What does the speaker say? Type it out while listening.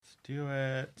do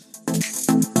it.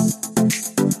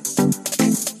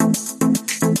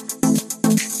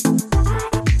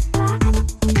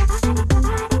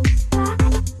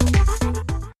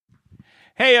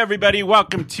 Hey, everybody.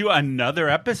 Welcome to another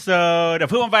episode of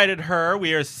Who Invited Her?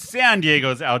 We are San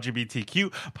Diego's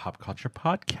LGBTQ pop culture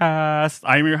podcast.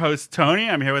 I'm your host, Tony.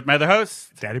 I'm here with my other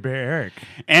host, Daddy Bear Eric.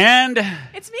 And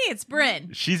it's me. It's Bryn.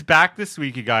 She's back this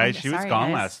week, you guys. She was Sorry, gone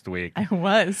guys. last week. I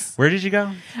was. Where did you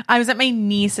go? I was at my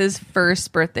niece's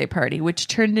first birthday party, which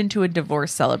turned into a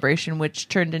divorce celebration, which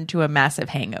turned into a massive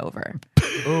hangover.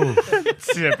 Ooh.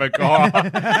 Typical.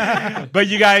 But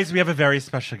you guys, we have a very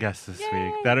special guest this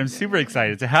week that I'm super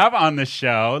excited to have on the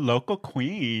show. Local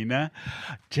queen,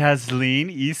 Jasleen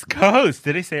East Coast.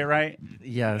 Did I say it right?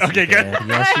 Yes. Okay, good.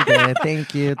 Yes, you did.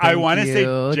 Thank you. I want to say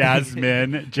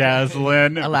Jasmine,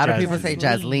 Jaslyn. A lot of people say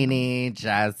Jaslini,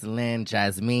 Jaslyn,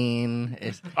 Jasmine.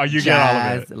 It's Oh, you get all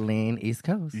of it. Jasleen East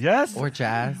Coast. Yes. Or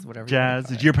Jazz, whatever. Jazz.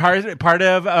 You You're part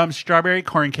of Strawberry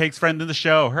Corn Cake's friend of the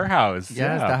show, her house.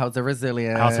 Yes, the House of Resilience.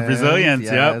 House of Resilience,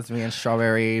 yes, me and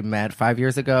Strawberry met 5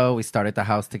 years ago. We started the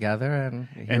house together, and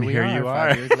here you are.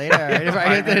 5 years later.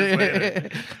 5 years later.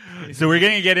 So we're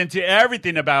going to get into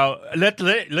everything about,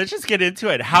 let's just get into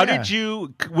it.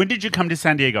 When did you come to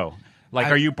San Diego?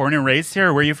 Are you born and raised here,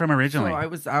 or where are you from originally?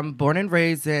 I'm born and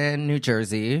raised in New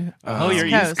Jersey. You're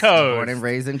East Coast. Born and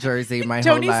raised in Jersey my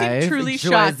Tony whole seemed life. truly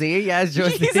shocked. Jersey, yes,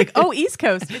 Jersey. He's like, oh, East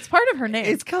Coast. It's part of her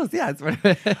name. East Coast, yeah.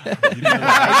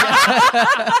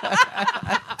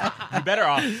 You better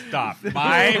off stop.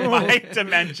 My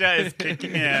dementia is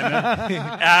kicking in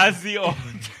as the old.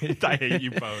 I hate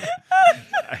you both.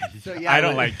 I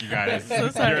don't like you guys. So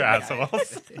sorry. You're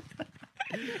assholes.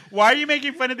 Why are you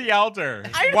making fun of the elder?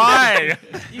 I- Why?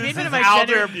 You made fun of This is my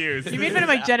elder Jennifer. abuse. You made fun of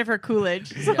my Jennifer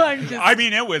Coolidge. So I'm just. I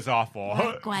mean, it was awful.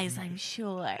 Likewise, I'm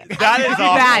sure. That is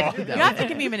Bad. awful. You have to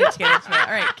give me a minute to get into it.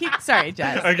 All right, sorry,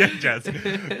 Jazz. Okay, Jess.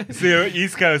 So,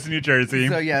 East Coast, New Jersey.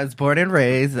 So yes, born and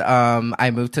raised.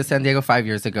 I moved to San Diego 5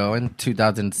 years ago in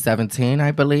 2017,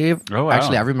 I believe. Oh, wow.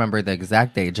 Actually, I remember the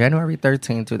exact date, January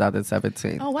 13,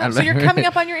 2017. Oh wow! So you're coming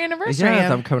up on your anniversary. Yes,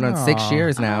 I'm coming on 6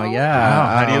 years now. Yeah.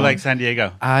 Wow. How do you like San Diego?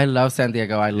 I love San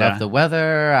Diego. I love the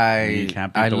weather. You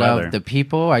can't beat I the love weather. the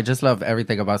people. I just love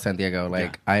everything about San Diego.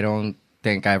 I don't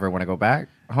think I ever want to go back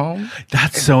home.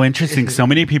 That's so interesting. So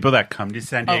many people that come to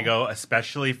San Diego,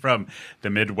 especially from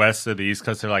the Midwest or the East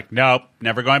Coast, are like, nope,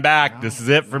 never going back. This is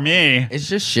it for me. It's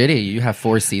just shitty. You have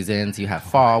 4 seasons. You have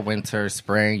fall, winter,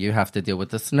 spring. You have to deal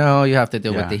with the snow. You have to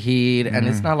deal with the heat. And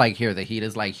it's not like here. The heat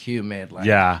is humid.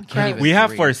 Can't even We have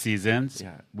breathe. 4 seasons.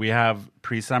 Yeah. We have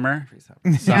pre-summer,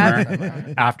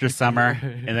 summer, after summer,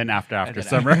 and then after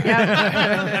summer.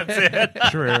 That's it.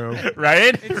 True.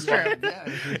 Right? It's true.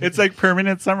 It's like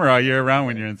permanent summer all year round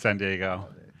when you're in San Diego.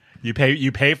 You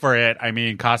pay for it. I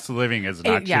mean, cost of living is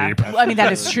not cheap. Well, I mean,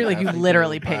 that is true. You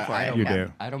literally pay for it. You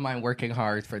do. I don't mind working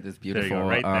hard for this you beautiful. go,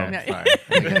 right there. sorry.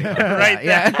 Right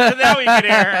there. So now we can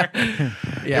hear.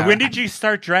 Yeah. When did you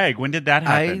start drag? When did that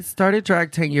happen? I started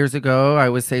drag 10 years ago. I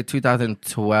would say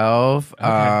 2012.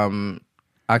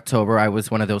 October, I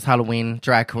was one of those Halloween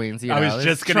drag queens. I was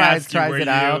just going to ask you, were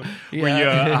you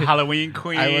a Halloween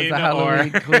queen? I was a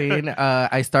Halloween queen.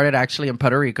 I started actually in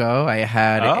Puerto Rico. I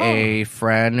had a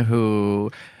friend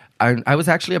who... I was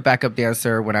actually a backup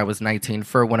dancer when I was 19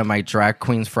 for one of my drag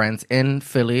queens friends in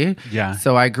Philly. Yeah.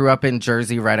 So I grew up in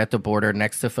Jersey right at the border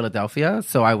next to Philadelphia.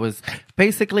 So I was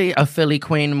basically a Philly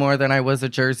queen more than I was a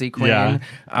Jersey queen.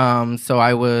 Yeah. So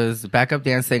I was backup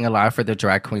dancing a lot for the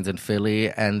drag queens in Philly.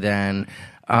 And then...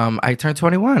 I turned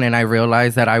 21 and I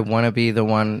realized that I want to be the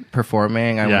one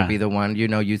performing. I want to be the one,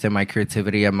 using my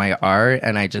creativity and my art.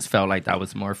 And I just felt like that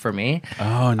was more for me.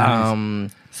 Oh,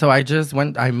 nice. So I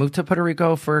moved to Puerto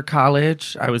Rico for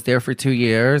college. I was there for 2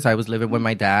 years. I was living with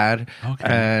my dad. Okay.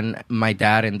 And my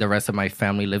dad and the rest of my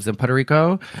family lives in Puerto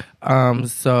Rico.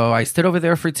 So I stayed over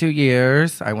there for 2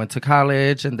 years. I went to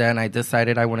college and then I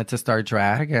decided I wanted to start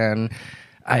drag. And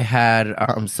I had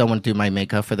someone do my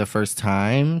makeup for the first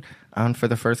time. For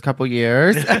the first couple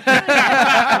years. Before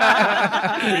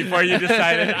you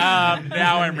decided,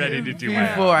 now I'm ready to do my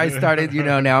Before own. I started,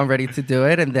 now I'm ready to do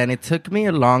it. And then it took me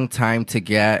a long time to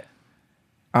get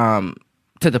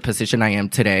to the position I am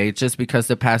today, just because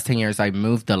the past 10 years I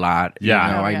moved a lot.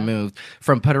 Yeah. I moved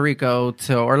from Puerto Rico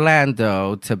to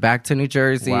Orlando to back to New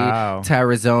Jersey Wow. to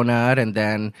Arizona. And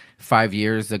then 5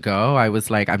 years ago, I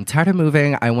was like, I'm tired of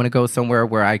moving. I want to go somewhere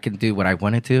where I can do what I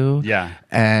want to do. Yeah.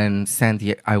 And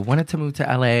I wanted to move to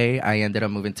LA. I ended up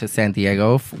moving to San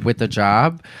Diego with a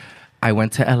job. I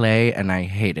went to LA and I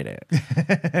hated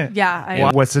it.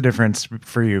 Yeah. What's the difference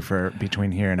for you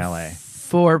between here and LA?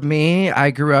 For me, I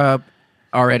grew up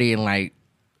already in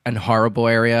an horrible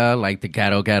area, like the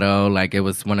ghetto. Like it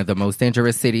was one of the most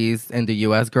dangerous cities in the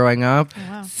U.S. growing up. Oh,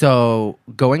 wow. So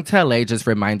going to LA just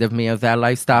reminded me of that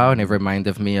lifestyle, and it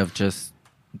reminded me of just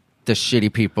the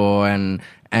shitty people and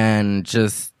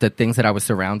just the things that I was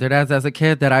surrounded as a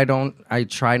kid that I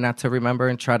try not to remember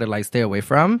and try to like stay away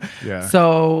from. Yeah.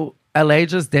 So LA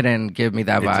just didn't give me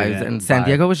that It vibe. didn't And San vibe.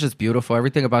 Diego was just beautiful.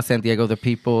 Everything about San Diego, the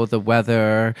people, the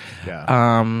weather. Yeah.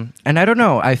 And I don't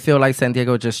know. I feel like San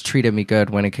Diego just treated me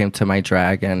good when it came to my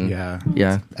drag. And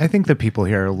Yeah. I think the people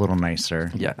here are a little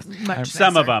nicer. Yes. Much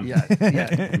Some of nicer. them.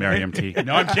 Yeah. Miriam T.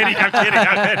 No, I'm kidding. I'm kidding.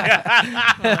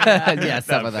 Yeah,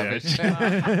 some of them.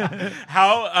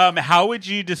 How would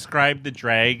you describe the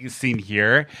drag scene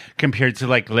here compared to,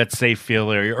 like, let's say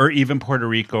Philly or even Puerto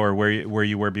Rico or where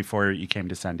you were before you came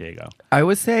to San Diego? I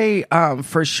would say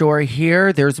for sure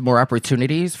here, there's more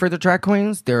opportunities for the drag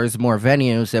queens. There's more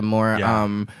venues and more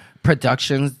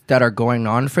productions that are going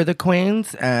on for the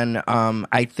queens. And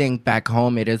I think back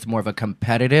home, it is more of a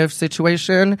competitive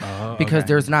situation because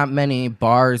there's not many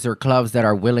bars or clubs that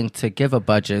are willing to give a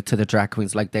budget to the drag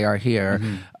queens like they are here.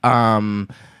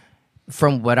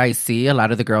 From what I see, a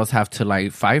lot of the girls have to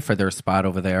like fight for their spot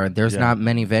over there. There's not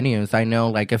many venues. I know,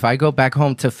 like if I go back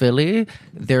home to Philly,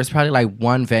 there's probably like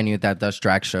one venue that does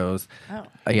drag shows. Oh.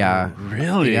 Yeah.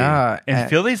 Really? Yeah. And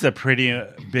Philly's a pretty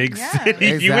big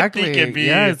city. You would think it'd be.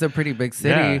 Yeah, it's a pretty big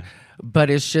city. Yeah. But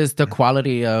it's just the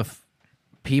quality of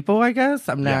people, I guess.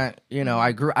 I'm not,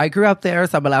 I grew up there,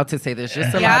 so I'm allowed to say there's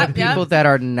just a lot of people that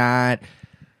are not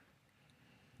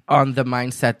on the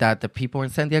mindset that the people in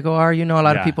San Diego are. A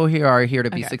lot of people here are here to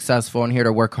be successful and here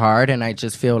to work hard. And I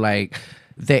just feel like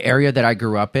the area that I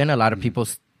grew up in, a lot of people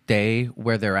stay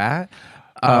where they're at.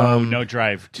 No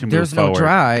drive to move There's forward. no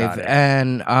drive, Got it.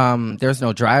 and there's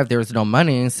no drive. There's no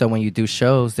money. So when you do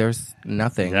shows, there's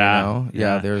nothing.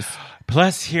 Yeah. There's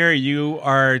Plus, here you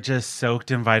are just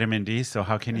soaked in vitamin D, so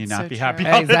how can you not so be true. happy?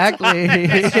 all the time?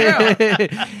 exactly.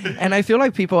 And I feel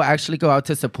like people actually go out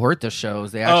to support the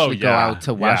shows. They actually go yeah. out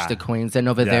to watch Yeah. the queens, and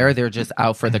over Yeah. there, they're just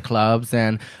out for the clubs.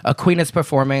 And a queen is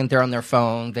performing, they're on their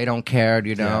phone. They don't care,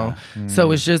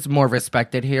 So it's just more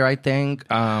respected here, I think.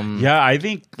 Yeah, I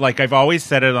think, like I've always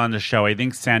said it on the show, I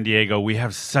think San Diego, we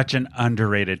have such an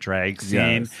underrated drag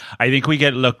scene. Yes. I think we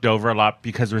get looked over a lot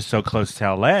because we're so close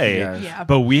to LA. Yes. Yeah.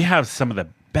 But we have some of the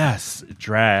best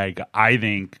drag, I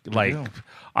think, like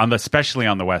especially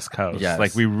on the West Coast. Yes,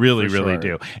 like we really, for really sure.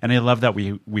 do. And I love that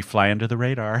we fly under the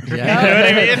radar. Yeah. You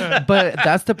know what I mean? But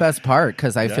that's the best part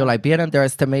because I feel like being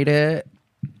underestimated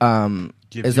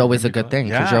Gives is you always a people- good thing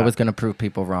because Yeah. you're always going to prove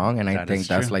people wrong. And I That think is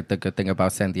that's true. like the good thing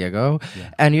about San Diego.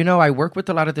 And, I work with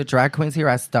a lot of the drag queens here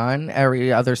at Stun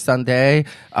every other Sunday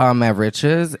at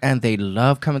Riches. And they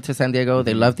love coming to San Diego.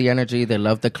 They love the energy. They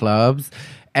love the clubs.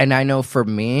 And I know for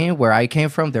me, where I came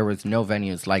from, there was no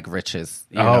venues like Riches.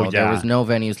 There yeah. was no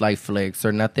venues like Flicks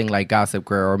or nothing like Gossip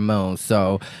Girl or Mo.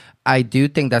 So I do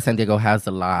think that San Diego has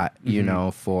a lot,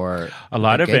 for A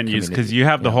lot the of gay venues because community. you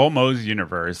have the whole Moe's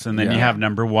universe, and then you Yeah. have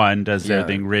Number One does their Yeah.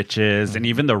 thing, Riches, and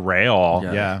even the Rail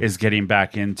Yeah. is getting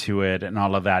back into it and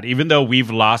all of that. Even though we've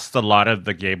lost a lot of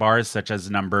the gay bars, such as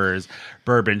Numbers,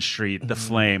 Bourbon Street, The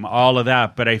Flame, all of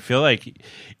that, but I feel like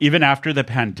even after the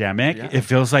pandemic, it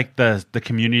feels like the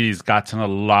community's gotten a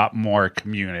lot more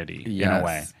community in a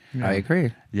way. I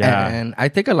agree. Yeah. And I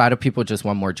think a lot of people just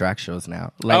want more drag shows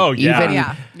now. Like Oh, yeah. even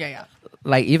Yeah.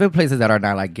 like even places that are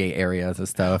not like gay areas and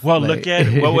stuff. Well, like, look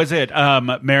at what was it?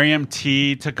 Miriam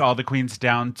T took all the queens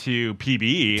down to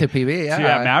PB To PB, to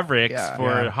yeah. Mavericks Yeah.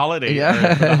 for holiday Yeah.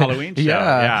 or for the Halloween show.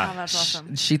 Yeah. Oh, that's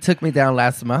awesome. she took me down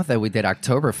last month and we did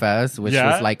Oktoberfest, which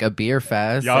Yeah? was like a beer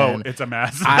fest. Yo, and it's a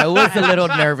mess. I was a little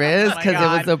nervous Oh my because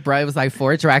it was God. it was like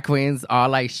 4 drag queens, all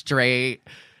like straight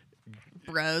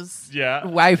Bros. yeah.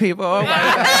 white people.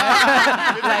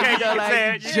 White Okay, you can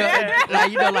like, say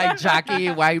it. like jockey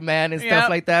white man and Yep. stuff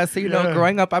like that. So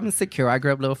growing up, I'm insecure. I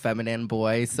grew up a little feminine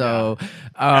boy, so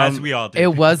As we all did.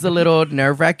 It was a little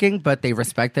nerve wracking, but they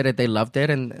respected it. They loved it,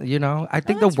 and I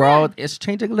think the that's world is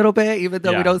changing a little bit, even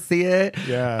though Yeah. we don't see it.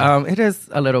 Yeah. It is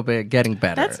a little bit getting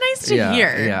better. That's nice to Yeah,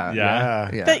 hear. Yeah,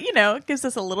 Yeah. That, it gives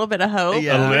us a little bit of hope.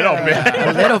 Yeah. A little bit.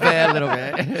 a little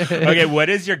bit. Okay, what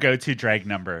is your go-to drag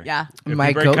number? Yeah. If My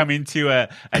people are coming to a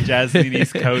Jasmine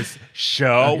East Coast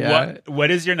show, Yeah. what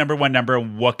is your number one number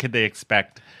and what could they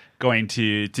expect going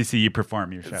to see you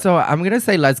perform your show? So I'm gonna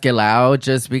say Let's Get Loud,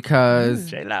 just because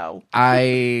J-Lo.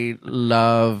 I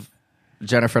love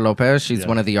Jennifer Lopez. She's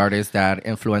one of the artists that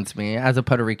influenced me as a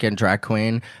Puerto Rican drag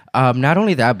queen. Not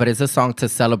only that, but it's a song to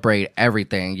celebrate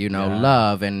everything,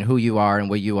 love and who you are and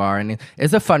what you are. And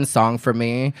it's a fun song for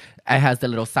me. It has the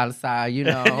little salsa,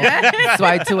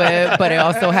 swipe to it, but it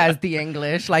also has the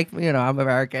English, like, I'm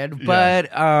American. But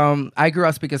I grew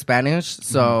up speaking Spanish,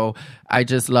 so I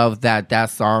just love that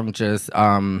song just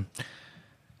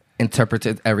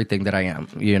interpreted everything that I am,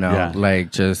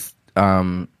 like just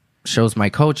shows my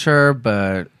culture,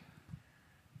 but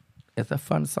it's a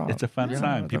fun song. It's a fun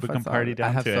song. People can party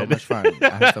down to it. I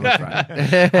have so much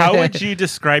fun. How would you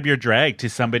describe your drag to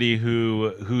somebody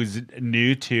who's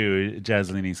new to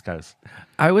Jazzlyn East Coast?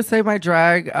 I would say my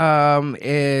drag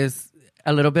is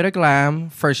a little bit of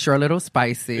glam, for sure, a little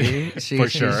spicy.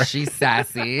 She's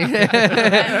sassy.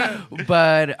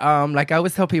 But like I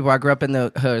always tell people, I grew up in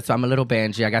the hood, so I'm a little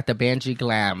banji. I got the banji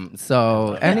glam.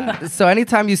 So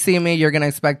anytime you see me, you're gonna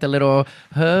expect a little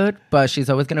hood, but she's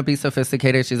always gonna be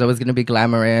sophisticated. She's always gonna be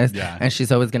glamorous, and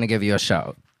she's always gonna give you a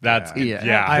show. That's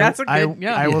That's a good.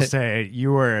 I will say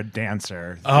you were a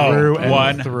dancer Oh, through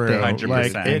and through. 100%.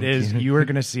 Like it is, you are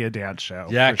going to see a dance show.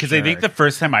 Yeah, for because sure. I think the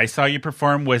first time I saw you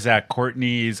perform was at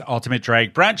Courtney's Ultimate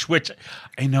Drag Brunch, which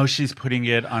I know she's putting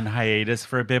it on hiatus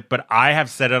for a bit, but I have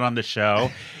said it on the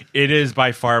show. It is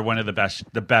by far one of the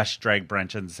best drag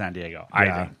brunch in San Diego, I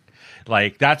think.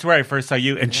 Like, that's where I first saw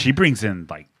you, and she brings in,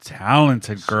 like,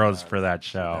 talented girls for that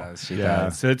show. She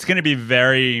does. So it's going to be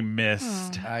very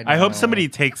missed. I hope somebody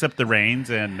takes up the reins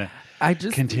and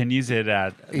continues it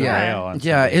at the rail.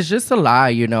 Yeah, it's just a lie,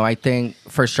 I think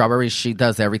for Strawberry, she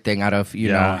does everything out of,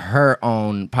 her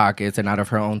own pockets and out of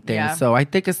her own things. Yeah. So I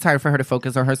think it's time for her to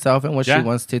focus on herself and what she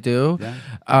wants to do.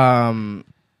 Yeah.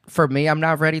 For me, I'm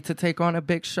not ready to take on a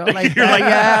big show like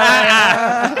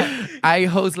that. I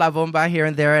host La Bomba here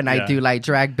and there, and I do like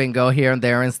drag bingo here and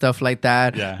there and stuff like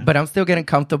that. Yeah. But I'm still getting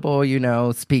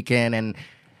comfortable, speaking, and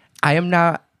I'm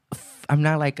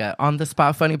not like a on the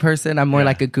spot funny person. I'm more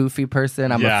like a goofy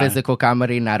person. I'm a physical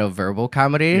comedy, not a verbal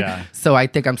comedy. Yeah. So I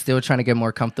think I'm still trying to get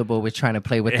more comfortable with trying to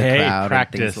play with the crowd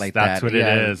practice. and things like That's that. what it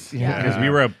is. Yeah. Because we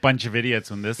were a bunch of idiots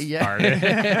when this started.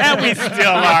 And we still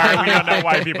are. We don't know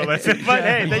why people listen. But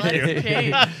hey, thank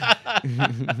you.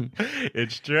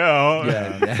 It's true.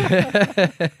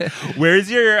 Where's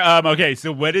your okay,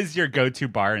 so what is your go-to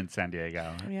bar in San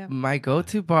Diego? My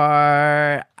go-to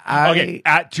bar.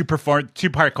 To perform,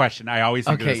 two-part question. I always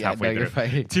think of this halfway through.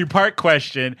 Fine. Two-part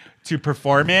question to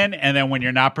perform in, and then when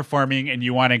you're not performing and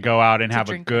you want to go out and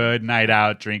have a good night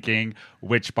out drinking,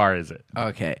 which bar is it?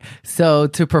 Okay. So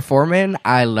to perform in,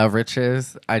 I love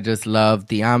Riches. I just love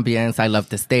the ambience. I love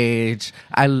the stage.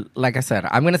 Like I said,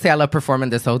 I'm going to say I love performing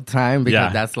this whole time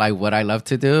because that's like what I love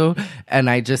to do. And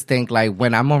I just think like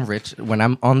when I'm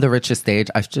on the Riches stage,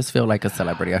 I just feel like a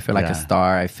celebrity. I feel like a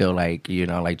star. I feel like,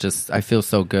 I feel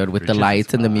so good with the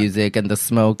lights and the music and the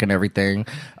smoke and everything.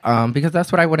 Because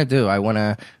that's what I want to do. I want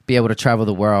to be able to travel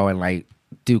the world and like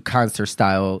do concert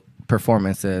style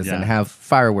performances and have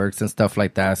fireworks and stuff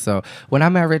like that. So when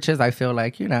I'm at Riches, I feel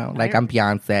like, like I'm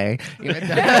Beyonce.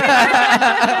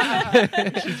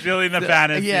 She's feeling the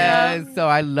fantasy. Yeah, so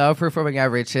I love performing at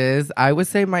Riches. I would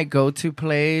say my go-to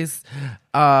place,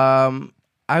 I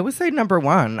would say number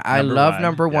one. I love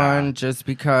number one just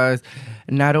because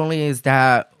not only is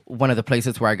that one of the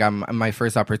places where I got my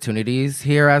first opportunities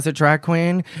here as a drag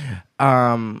queen,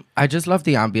 I just love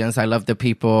the ambience. I love the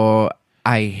people.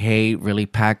 I hate really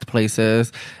packed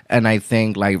places. And I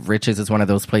think like Riches is one of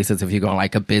those places, if you go on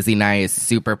like a busy night, it's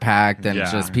super packed and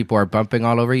just people are bumping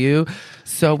all over you.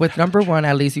 So with number one,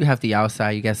 at least you have the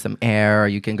outside, you get some air,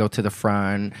 you can go to the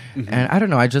front. And I don't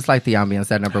know, I just like the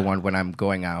ambience at number one when I'm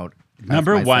going out.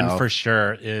 Number one for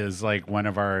sure is like one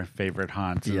of our favorite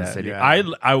haunts in the city. Yeah.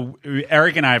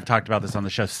 Eric and I have talked about this on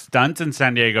the show. Stunt in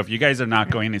San Diego. If you guys are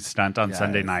not going to Stunt on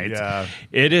Sunday nights,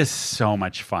 it is so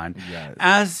much fun. Yes.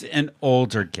 As an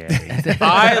older gay,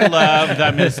 I love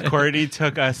that Miss Courtney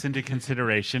took us into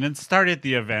consideration and started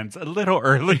the events a little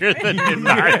earlier than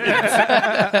midnight.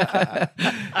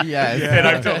 And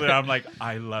I've told her, I'm like,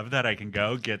 I love that I can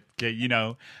go get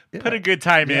put a good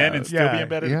time in and still be in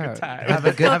bed at a good time. Have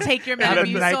a good take your have a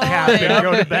Metamucil nightcap and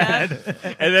go to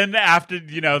bed. And then after,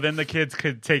 then the kids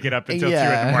could take it up until 2 in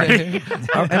the morning.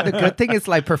 And the good thing is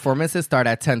like performances start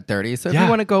at 10:30. So if you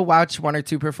want to go watch one or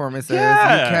two performances, you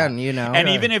can, And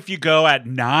even if you go at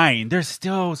 9, there's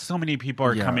still so many people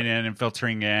are coming in and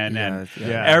filtering in and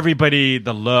everybody,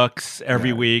 the looks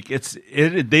every week.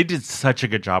 They did such a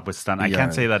good job with Stunt. I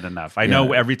can't say that enough. I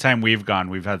know every time we've gone,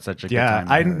 we've had such a good time.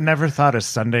 I never thought a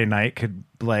Sunday night could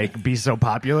like be so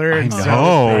popular and know.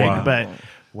 so big, but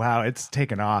Wow, it's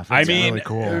taken off. I It's mean, really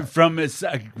cool. from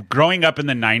growing up in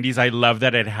the 90s, I love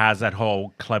that it has that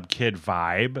whole Club Kid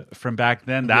vibe from back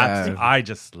then. That's Yeah. I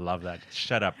just love that.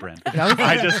 Shut up, Brent. That was-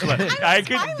 I just love I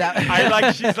could I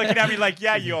like she's looking at me like,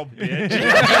 yeah, you old bitch.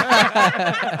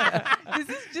 This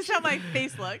is just how my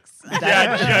face looks.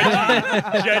 yeah,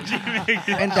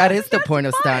 judgy. And that is the point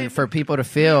of stand for people to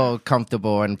feel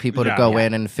comfortable and people to go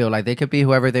in and feel like they could be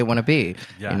whoever they want to be.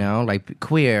 Yeah. You know, like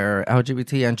queer,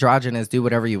 LGBT, androgynous, do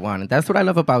whatever you want. And that's what I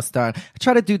love about stunt. I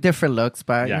try to do different looks,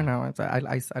 but Yeah. you know,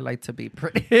 I like to be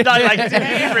pretty. I like to be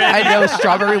pretty. I know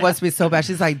Strawberry wants me so bad.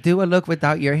 She's like, do a look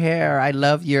without your hair. I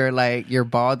love your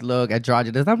bald look,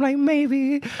 androgynous. I'm like,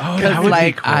 maybe. Oh, that would be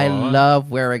like cool. I love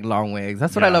wearing long wigs.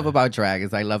 That's what I Yeah. love about drag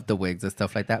is I love the wigs and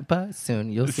stuff like that. But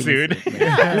soon you'll see Soon. me.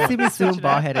 You'll see me soon,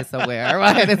 bald headed somewhere.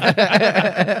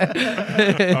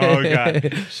 Oh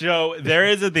god. So there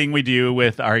is a thing we do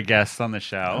with our guests on the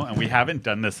show, and we haven't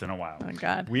done this in a while. Oh,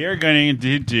 God. We are going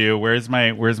to do where's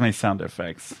my sound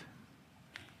effects?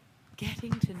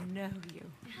 Getting to know you.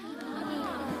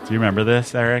 Do you remember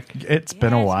this, Eric? It's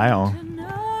been a while.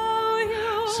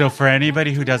 So for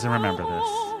anybody who doesn't remember this,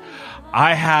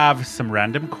 I have some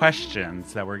random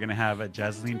questions that we're going to have a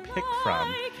Jasleen pick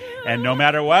from. And no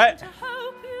matter what,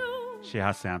 she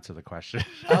has to answer the question.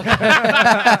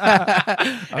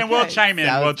 And we'll chime in.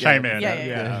 Sounds We'll good. chime in.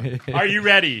 Yeah. Are you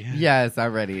ready? Yes,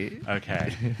 I'm ready.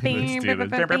 Okay. Bing, Let's do bing,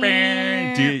 this. bing,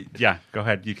 bing. Yeah, go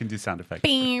ahead. You can do sound effects.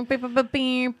 Bing, bing, bing,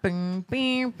 bing, bing,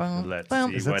 bing, bing, Let's bing.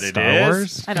 see Is that what it Star is.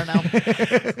 Wars? I don't know.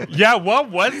 Yeah, what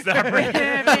was that?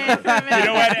 You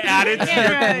know what? Add it to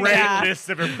your great Yeah. list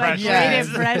of My impressions. great Yes.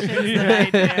 impressions that I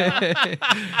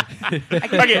do. I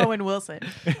can Okay. do Owen Wilson.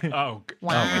 Oh,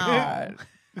 Wow.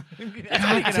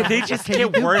 did they just Can you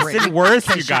get do worse Britney? and worse,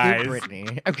 Can you she do guys?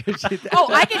 Britney?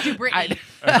 Oh, I can do Britney.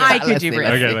 I could Let's do see,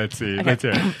 Britney. Okay, let's see. Let's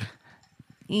hear it.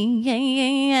 Yeah, yeah,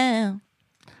 yeah.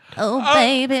 Oh,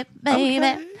 baby,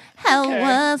 baby, how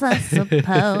was I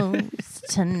supposed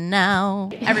to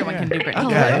know? Everyone can do Britney. Oh,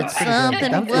 Yeah, it's pretty good.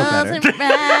 something That feels wasn't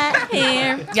right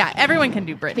here. Yeah, everyone can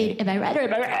do Britney. Am I right or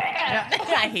am I right?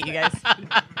 I hate you guys.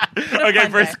 Okay,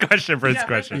 fun first day. question. First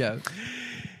question. Yeah.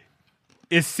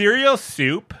 Is cereal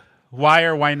soup? Why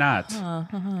or why not?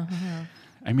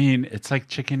 I mean, it's like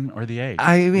chicken or the egg.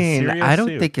 I Is mean, cereal I don't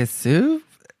soup? think it's soup.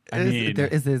 I mean-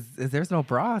 There's no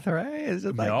broth, right? It's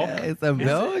just Milk? like it's a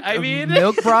milk. I mean-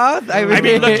 milk broth. I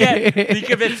mean, look at think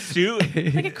of it soup,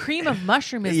 Like a cream of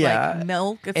mushroom is Yeah. like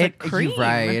milk. It's It- like cream. You're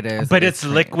right, it is. but it's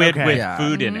cream. liquid Okay. with Yeah.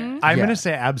 food in it. I'm Yeah. going to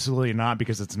say absolutely not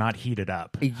because it's not heated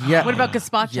up. Yeah. What about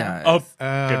gazpacho? Yeah. Oh,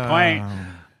 good point.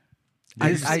 You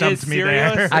Is stumped me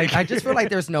cereal there. soup? I just feel like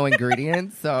there's no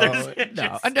ingredients, so no.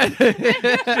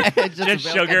 Just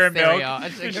sugar and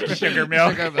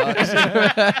milk. Sugar milk.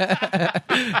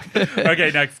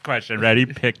 Okay, next question. Ready?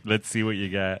 Pick. Let's see what you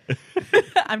got.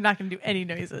 I'm not going to do any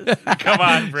noises. Come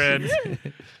on, Bryn.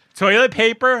 Toilet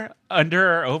paper,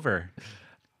 under or over?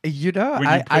 You know, When you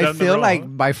put I on the feel roll. like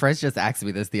my friends just asked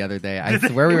me this the other day. I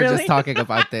swear we were Really? just talking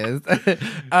about this.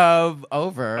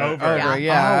 Over. Yeah.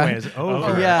 Yeah. Always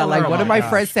over. Yeah, like Oh one my of my gosh.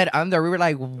 friends said under. We were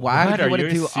like, why What, do are you want you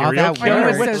to a do all serial that killer?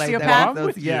 work? Are you a Like sociopath? that? Wrong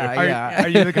with you? Yeah. Are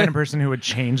you the kind of person who would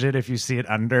change it if you see it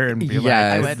under and be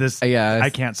Yes. like, is this, Yes.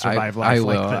 I can't survive I life will.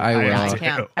 like that. I will. have I to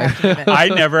can't. do." I have to admit. I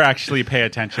never actually pay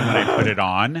attention when I put it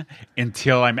on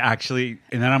until I'm actually,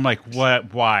 and then I'm like,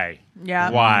 what? Why?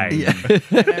 Yeah. Why?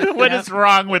 What is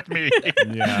wrong with me?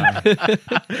 Yeah.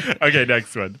 Okay,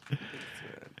 next one.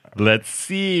 Let's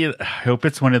see. I hope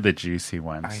it's one of the juicy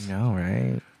ones. I know,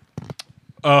 right?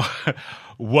 Oh,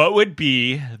 what would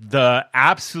be the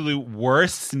absolute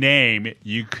worst name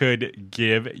you could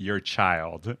give your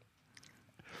child?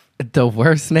 The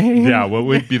worst name? Yeah, what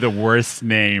would be the worst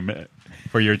name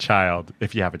for your child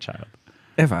if you have a child?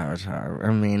 If I were a child, I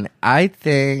mean, I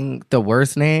think the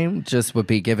worst name just would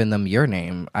be giving them your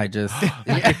name. I just,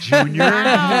 Junior?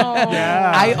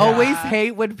 Yeah. I always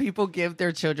hate when people give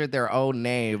their children their own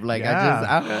name. Like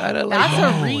I don't like.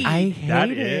 That's a read. I hate That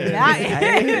it. is. That I is.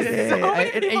 hate it. So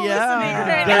many people listening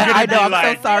right They're now. gonna I know. be I'm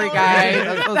like, so sorry, guys.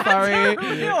 I'm so sorry.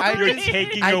 I You're just,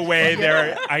 taking I- away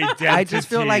their identity. I just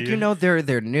feel like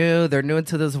they're new. They're new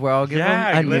into this world. Give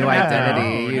Yeah, them a let new them have their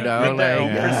identity. own. You know, Let their own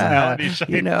like personality shine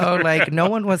you know, through. like no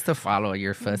one wants to follow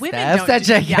your footsteps. Women don't, Such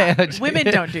do, a yeah, women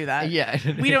don't do that. Yeah.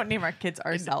 We don't name our kids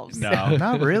ourselves. No.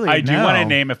 Not really. I do no. want to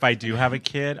name, if I do have a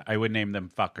kid, I would name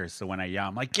them fuckers. So when I yell,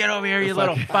 I'm like, get over here, you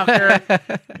little fucker.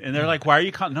 And they're like, why are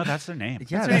you calling? No, that's their name.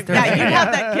 Yeah, Yeah, that's their you'd name.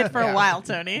 have that kid for a while,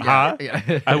 Tony. Huh?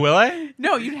 Yeah. I will I?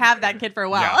 No, you'd have that kid for a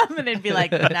while. Yeah. And then they'd be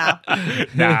like, nah.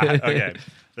 Nah. Okay.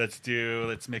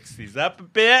 Let's mix these up a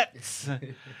bit.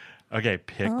 Okay,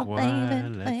 pick Oh, one.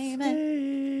 baby, Let's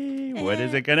baby. see. What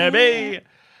is it gonna be?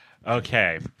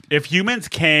 Okay. If humans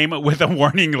came with a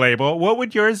warning label, what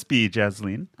would yours be,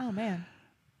 Jasleen? Oh man.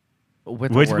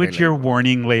 With What would your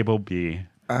warning label be?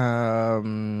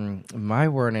 My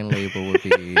warning label would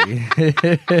be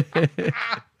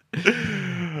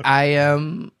I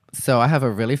am so I have a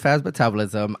really fast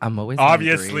metabolism. I'm always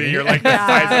Obviously, hungry. you're like the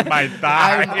size of my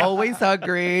thigh. I'm always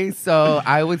hungry, so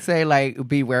I would say like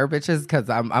beware, bitches, because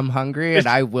I'm hungry and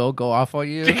I will go off on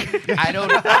you. I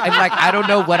don't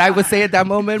know what I would say at that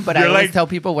moment, but You're I always like- tell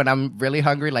people when I'm really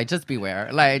hungry, like just beware,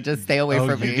 like just stay away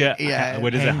from me. Yeah,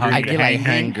 What is it? I get like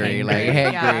Hangry? hangry,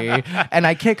 like hangry, and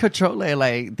I can't control it.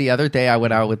 Like the other day, I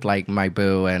went out with like my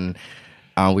boo, and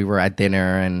we were at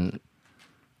dinner, and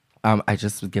I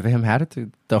just was giving him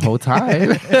attitude the whole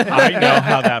time. I know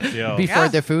how that feels. Before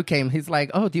the food came, he's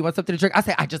like, "Oh, do you want something to drink?" I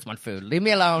say, "I just want food. Leave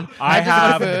me alone. I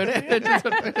just want food." Just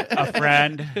want food. A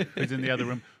friend who's in the other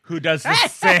room who does the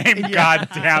same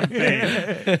goddamn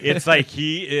thing. It's like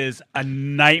he is a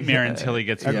nightmare until he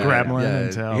gets A food. gremlin yeah.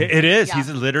 until. It is.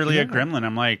 He's literally a gremlin.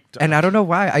 I'm like, And I don't know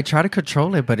why. I try to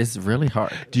control it, but it's really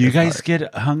hard. do you It's guys hard.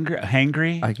 get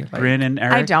hangry? I get like- Bryn and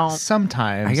Eric? I don't.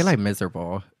 Sometimes. I get like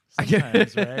miserable.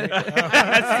 Sometimes, right?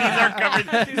 Caesar covered.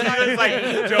 Caesar's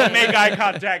like, don't make eye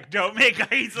contact. Don't make eye.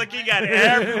 He's looking at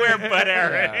everywhere but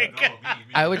Eric.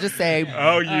 I would just say,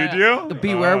 Oh, you do?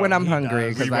 beware when I'm he hungry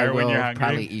does. because I Beware when will you're hungry.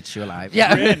 probably eat you alive.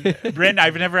 Yeah. Bryn,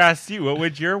 I've never asked you. What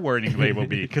would your warning label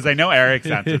be? Because I know Eric's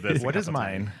answered this. What a is couple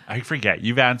mine? times. I forget.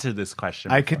 You've answered this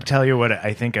question. I could tell you what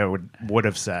I think I would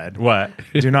have said. What?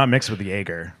 Do not mix with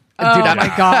Jaeger. Oh Dude,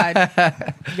 my god.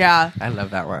 Yeah. I love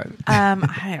that one.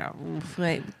 I don't.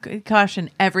 Wait,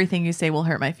 caution. Everything you say will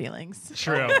hurt my feelings.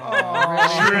 True. My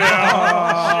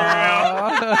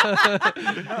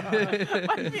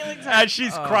feelings are. As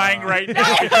she's crying right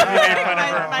now. because we made fun of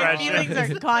her My impression.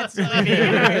 feelings are constantly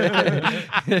being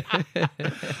hurt.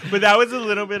 But that was a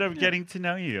little bit of getting to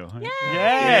know you.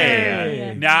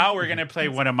 Yay! Now we're gonna play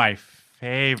one of my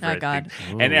favorite Oh, God.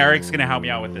 things. And Eric's gonna help me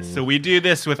out with this. So we do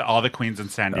this with all the queens in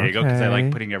San Diego because I Okay.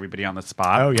 like putting everybody on the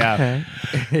spot. Oh, yeah.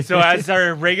 So as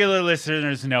our regular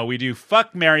listeners know, we do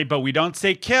fuck, marry, but we don't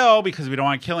say kill because we don't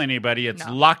want to kill anybody. It's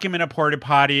lock him in a porta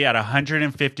potty at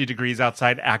 150 degrees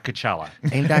outside at Coachella.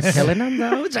 Ain't that killing them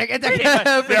though? Check it. Their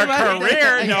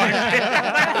career. No, I'm kidding.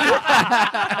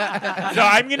 So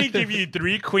I'm going to give you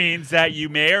 3 queens that you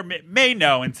may or may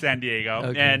know in San Diego,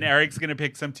 Okay. and Eric's going to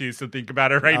pick some too. So think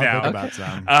about it right I'll now. think about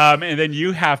some. And then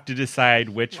you have to decide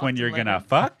which one you're going to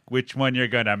fuck, which one you're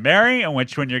going to marry, and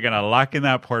which one you're going to lock in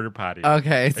that porta potty.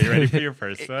 Okay. Are you ready for your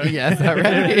first one? Yes, I'm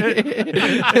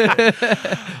ready.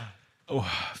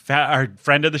 Our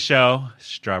friend of the show,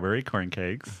 Strawberry Corn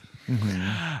Cakes.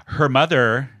 Her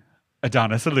mother,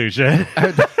 Adonis Illusion.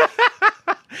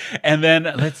 And then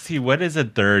let's see, what is a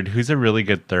third? Who's a really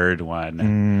good third one?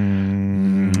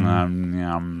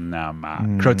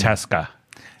 Grotesca.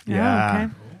 Yeah.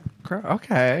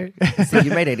 Okay. So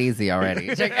you made it easy already.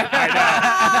 I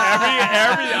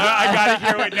know. I gotta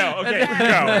hear what. No,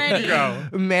 okay, go.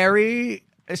 Marry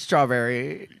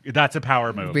Strawberry That's a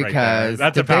power move, because right there.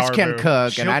 That's the a power bitch can move.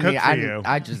 cook, She'll and cook for you.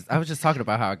 I was just talking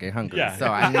about how I get hungry, Yeah. so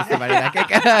I need somebody that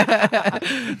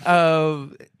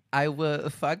can. I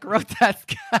would fuck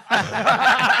Grotesca.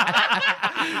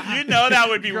 You know that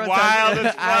would be wild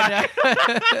as fuck.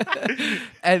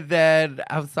 And then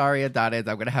I'm sorry, Adonis,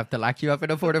 I'm gonna have to lock you up in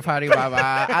a porta potty, mama.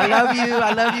 I love you,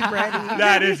 Brandy.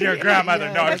 That is your grandmother.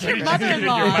 No, I'm That's kidding. your She's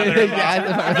your mother-in-law. mother-in-law.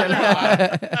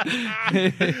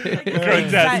 Yeah.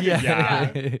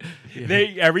 Grotesca. Yeah.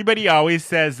 Everybody always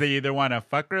says they either want to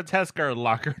fuck Grotesca or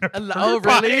lock her in a Oh,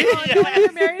 really?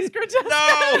 Mary's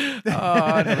grotesque. No.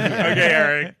 Okay,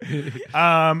 Eric.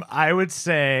 I would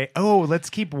say, let's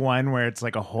keep one where it's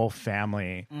like a whole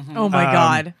family. Oh my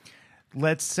god.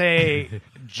 Let's say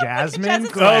Jasmine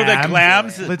Jasmine's- Glam. Oh, the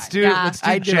glams? Let's do Yeah.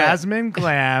 I do it. Jasmine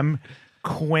Glam,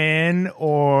 Quinn,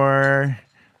 or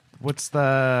what's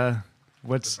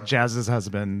Jazz's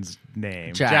husband's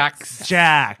name? Jax.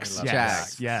 Jax. love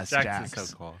Yes. Jax. Yes, Jax Jax. is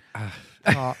so cool.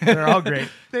 Oh, they're all great.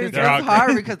 There you It's They're go. all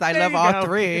hard because I There love you all go.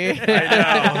 three.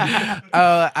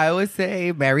 I I would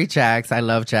say marry Jax. I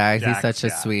love Jax. Jax, He's such a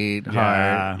yeah. sweetheart.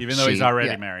 Yeah. Even though he's She- already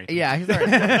yeah. married. Yeah, he's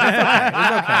already married. He's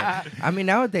okay. I mean,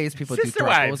 nowadays people Sister do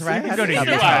wives. throubles, right? You can go to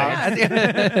Sister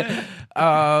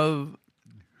wives.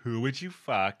 Who would you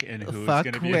fuck and who's Fuck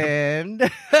going to be Quinn.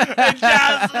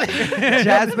 Jasmine?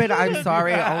 Jasmine, I'm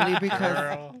sorry, only because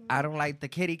Girl. I don't like the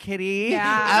kitty.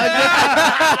 Yeah.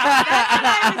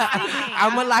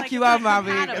 I'm gonna lock you up,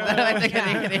 mommy. 'Cause I don't like the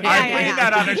kitty. I'm putting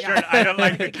that on a shirt. I don't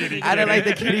like the kitty. I don't like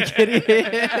the kitty.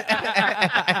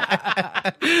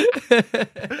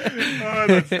 Oh,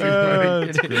 that's too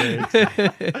funny.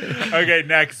 Okay,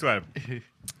 next one.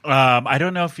 I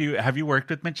don't know if have you worked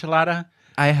with Michelada?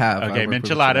 I have. Okay, I work with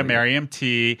Michelada, Miriam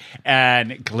T,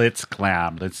 and Glitz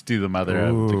Glam. Let's do the mother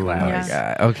of the glam. Oh my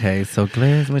Yeah. God. Okay, so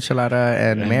Gliz, Michelada,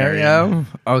 and Miriam. Miriam.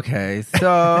 Okay,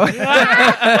 so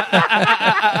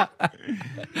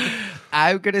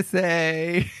I'm gonna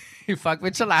say fuck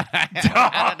Michelada.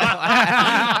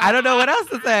 I don't know what else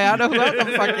to say. I don't know who else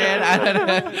I'm fucking. I don't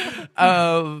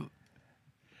know.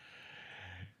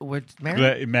 With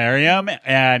Miriam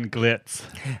and Glitz.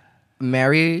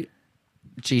 marry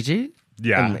Gigi.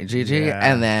 Yeah. Gigi, Yeah.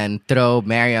 and then throw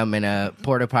Miriam in a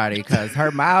porta potty because her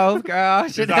mouth, girl.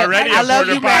 She's already I a love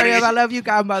porta you, potty. Miriam. I love you,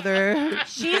 godmother.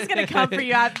 She's gonna come for you.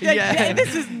 Yeah.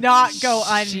 This does not go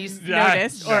She's-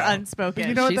 unnoticed no. or unspoken.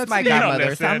 You know what, She's that's my the- godmother. So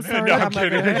listen. I'm sorry, No, I'm godmother.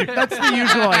 kidding. That's the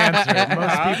usual answer.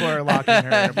 Most people are locking her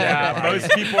in a Yeah, porta potty.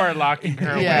 most people are locking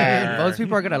her Yeah, away. most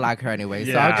people are gonna like her anyway.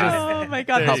 So Yeah. I'll just. Oh my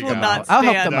God, There this you will go. not I'll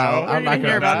stand. help them out. We're I'll gonna knock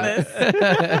hear her about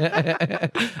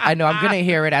out. this. I know I'm gonna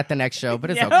hear it at the next show,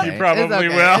 but it's Yeah. okay. You probably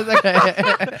It's will. okay.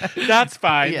 It's okay. That's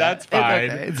fine. Yeah, That's it's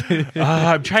fine. okay.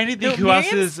 I'm trying to think who else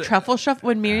Miriam's is. truffle shuffle.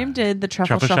 When Miriam did the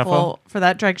truffle Truffle shuffle, shuffle? for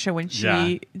that drag show, when she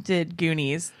Yeah. did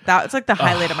Goonies, that was like the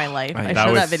highlight of my life. I that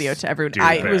showed was that video to everyone.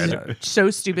 It was stupid. so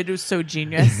stupid. It was so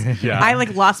genius. Yeah. I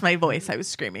like lost my voice. I was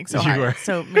screaming so You hard. were.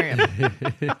 So Miriam,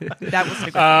 that was a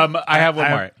good I have one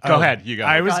more. Go ahead. You go.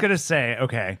 I was God. going to say,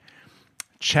 okay,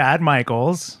 Chad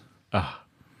Michaels,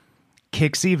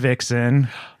 Kixie Vixen,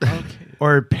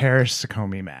 or Paris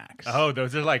Sakomi Max. Oh,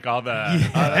 those are like all the.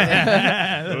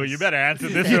 Oh, you better answer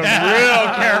this one real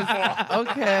careful.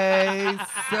 Okay,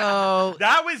 so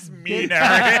That was mean,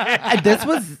 Eric. this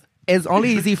is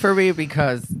only easy for me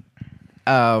because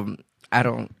I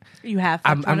don't. You have.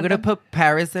 I'm gonna put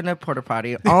Paris in a porta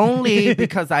potty only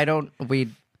because I don't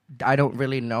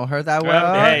really know her that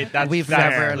well. Hey, that's We've fair.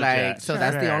 never Legit. so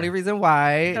that's the Sure. only reason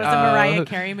why. That was a Mariah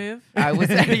Carey move. I was.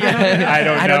 Yeah, I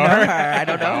don't know her. I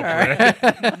don't know her.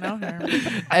 I don't know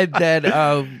her. And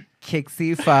then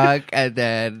Kixie fuck, and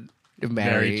then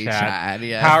Mary Chad. Chad.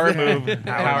 Yeah. Power move.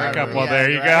 Power couple. There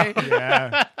you go.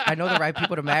 Yeah. I know the right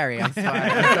people to marry. I'm sorry.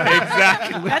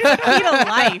 Exactly. That's the key to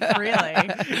life,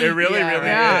 really. It really, Yeah, really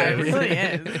Yeah, is. it really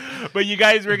is. But you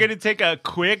guys, we're gonna take a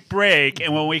quick break,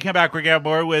 and when we come back, we're gonna have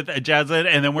more with Jaslyn,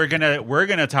 and then we're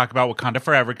gonna talk about Wakanda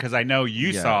Forever because I know you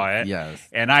Yes, saw it, yes.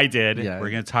 and I did. Yes. We're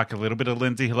gonna talk a little bit of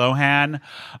Lindsay Lohan,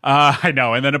 I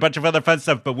know, and then a bunch of other fun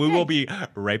stuff. But we will be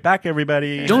right back,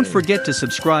 everybody. Don't forget to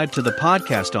subscribe to the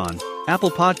podcast on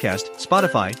Apple Podcast,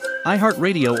 Spotify,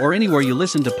 iHeartRadio, or anywhere you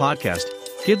listen to podcast.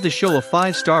 Give the show a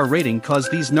 5-star rating cause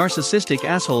these narcissistic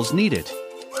assholes need it.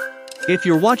 If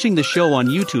you're watching the show on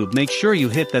YouTube, make sure you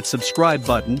hit that subscribe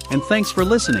button, and thanks for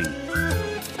listening.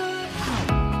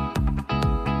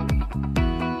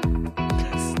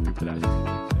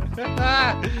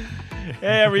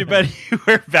 Hey, everybody,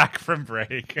 we're back from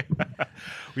break.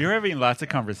 We were having lots of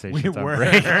conversations We on were.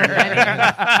 break.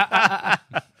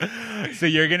 So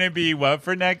you're going to be what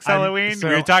for next Halloween? so-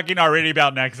 we were talking already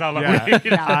about next Halloween.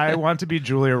 Yeah. I want to be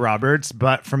Julia Roberts,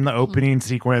 but from the opening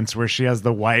sequence where she has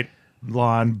the white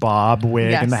lawn bob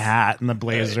wig Yes. and the hat and the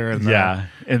blazer and the Yeah,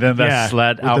 and then the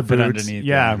sled with the outfit boots. underneath.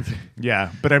 Yeah, it.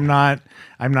 yeah. But I'm not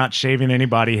shaving any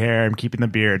body hair. I'm keeping the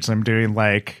beard. So I'm doing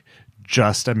like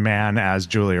just a man as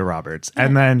Julia Roberts,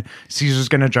 and then Caesar's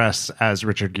gonna dress as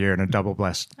Richard Gere in a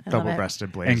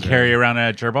double-breasted blazer And carry around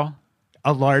a gerbil.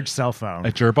 a large cell phone.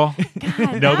 A gerbil.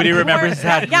 Nobody remembers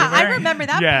that. Yeah, I rumor? remember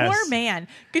that Yes. poor man.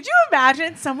 Could you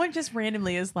imagine someone just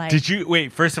randomly is like, Did you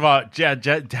wait? First of all,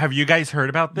 have you guys heard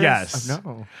about this? Yes.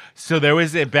 No. So there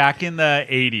was back in the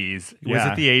 80s. Was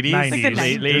Yeah. it the 80s? 90s. like the,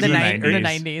 Late- ni- late the, ni- 90s. the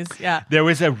 90s? Yeah. There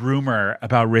was a rumor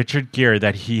about Richard Gere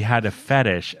that he had a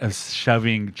fetish of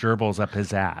shoving gerbils up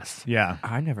his ass. Yeah,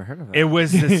 I never heard of that. It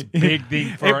was this big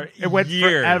thing for it went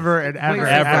years. forever and ever. Wait,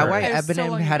 and is that ever. why It was so Eminem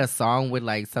long had a song with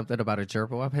like something about a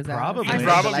gerbil up his ass? Probably. Something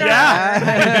Probably, like yeah.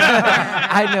 that?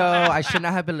 I know. I should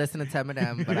not have been listening to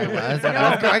Eminem, but I was. When I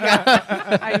was growing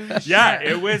up. I'm Yeah, sure.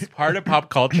 it was part of pop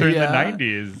culture Yeah. in the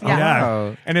 90s. Yeah. Yeah,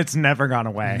 Wow. and it's never gone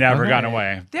away. Never Okay. gone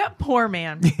away. That poor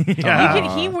man.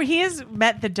 Yeah. He has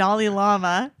met the Dalai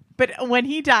Lama, but when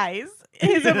he dies,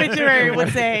 his obituary would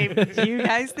say, "Do you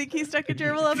guys think he stuck a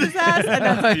gerbil up his ass?" And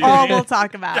that's all we'll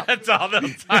talk about. That's all they'll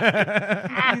talk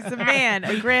He's a man,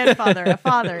 a grandfather, a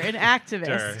father, an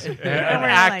activist. An And we're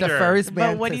actor. The first But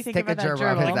man what to do you think stick a about that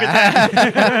gerbil up his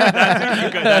gerbil?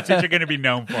 ass. That's what you're going to be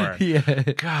known for. Yeah.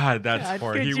 God, that's God,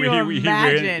 poor. could He you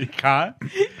imagine?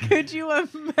 Could you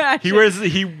imagine?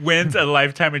 He wins a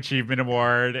lifetime achievement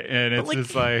award, and it's like-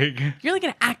 just like You're like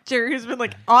an actor who's been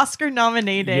like Oscar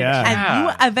nominated, Yeah. and Yeah.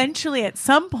 you eventually, at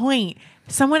some point,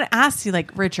 someone asks you,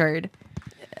 like, Richard,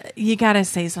 You gotta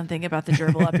say something about the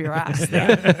gerbil up your ass.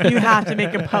 Thing. You have to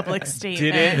make a public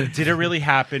statement. Did it really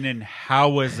happen, and how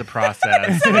was the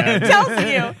process? Somebody tells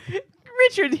you,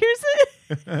 Richard, here's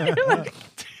it. You're like,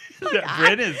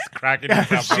 Bryn is cracking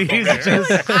herself up. She's over there.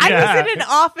 just I was an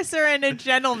officer and a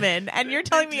gentleman, and you're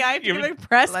telling me I have to give a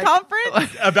press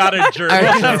conference? About a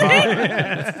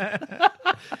gerbil.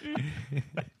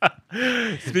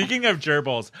 Speaking of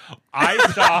gerbils, I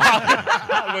saw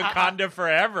Wakanda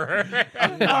Forever.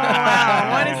 Oh,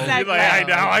 wow. What a segue. I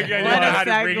know. I don't know What a how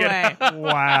to bring it up. segue.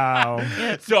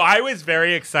 wow. So I was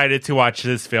very excited to watch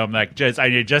this film. I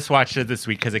just watched it this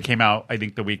week because it came out, I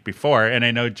think, the week before. And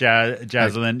I know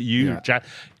Jaslyn,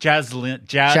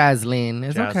 Jaslyn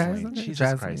is okay. Jaslyn. Jesus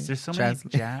Jaslyn. Christ, there's so many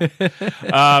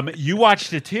Jaslyn. you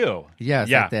watched it too. Yes,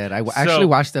 Yeah. I did. I So- actually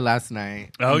watched it last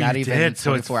night. Oh, Not you even did.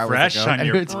 So it's 24 hours fresh ago. on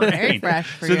your brain. Very fresh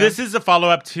for So you. this is a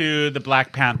follow-up to the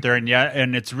Black Panther,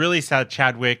 and it's really sad.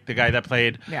 Chadwick, the guy that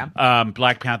played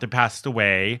Black Panther, passed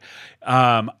away.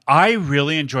 I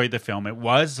really enjoyed the film. It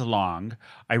was long.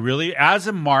 I really, as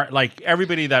a like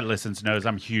everybody that listens knows,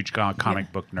 I'm a huge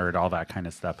comic book nerd, all that kind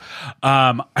of stuff.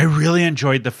 I really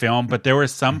enjoyed the film, but there were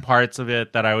some parts of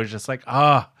it that I was just like,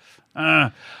 I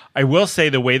will say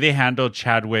the way they handled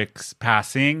Chadwick's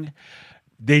passing,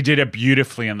 they did it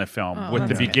beautifully in the film. With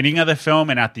the beginning of the film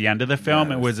and at the end of the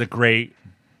film, it was a great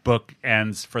book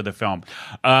ends for the film.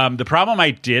 The problem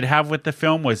I did have with the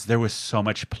film was there was so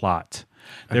much plot.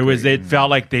 It felt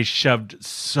like they shoved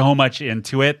so much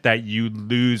into it that you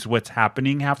lose what's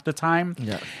happening half the time.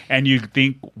 Yeah. And you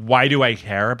think, why do I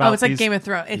care about It's like these? Game of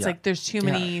Thrones. It's like there's too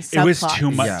many subplots. It was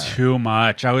too much. Yeah. Too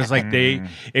much. I was like,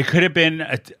 it could have been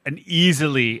an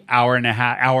easily hour and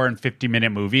 50-minute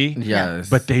movie. Yes.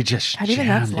 But they just Not even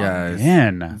that's jammed long.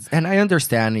 it in. And I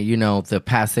understand, the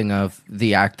passing of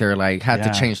the actor had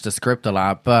to change the script a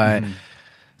lot, but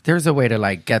there's a way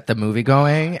to get the movie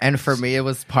going. And for me, it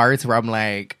was parts where I'm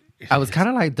like, I was kind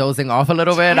of dozing off a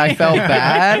little bit. I felt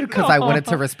bad because I wanted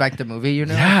to respect the movie,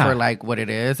 for what it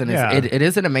is. And it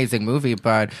is an amazing movie,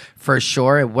 but for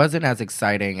sure, it wasn't as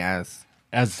exciting as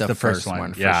the first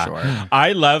one. for sure.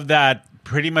 I love that.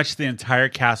 Pretty much the entire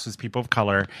cast was people of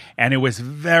color, and it was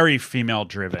very female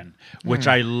driven, which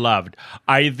I loved.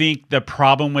 I think the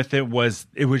problem with it was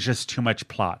just too much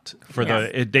plot for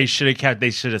they should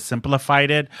have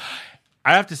simplified it.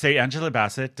 I have to say, Angela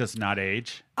Bassett does not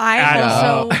age.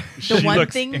 The She one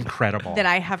looks thing incredible that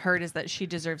I have heard is that she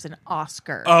deserves an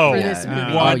Oscar Oh, for yeah. this movie.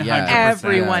 100%.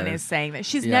 Everyone Yes. is saying that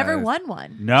she's never Yes. won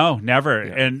one. No, never,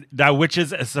 and that which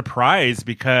is a surprise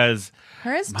because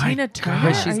Her as My Tina God. Turner.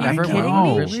 But she's Are never you kidding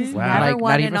won. me? Oh, She's wow. never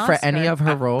won not an even for Oscar. any of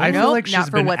her roles. I feel Nope, like she's not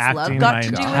for been What's Love acting got my to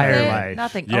do with entire it. life.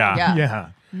 Nothing. Yeah. Oh, yeah. Yeah.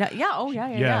 No, yeah. Oh, yeah.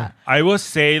 Yeah. I will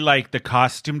say, the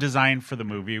costume design for the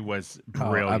movie was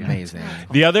brilliant. Amazing.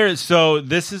 So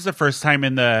this is the first time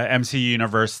in the MCU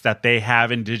universe that they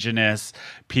have indigenous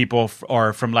people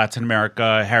or from Latin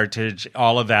America heritage,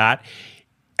 all of that,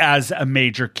 as a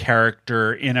major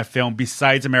character in a film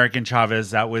besides American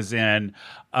Chavez that was in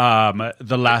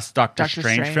the last Doctor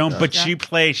Strange film, but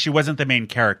she wasn't the main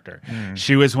character.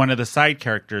 She was one of the side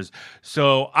characters.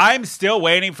 So I'm still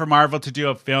waiting for Marvel to do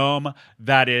a film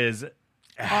that is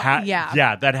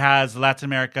that has Latin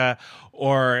America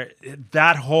or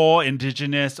that whole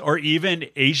indigenous or even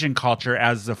Asian culture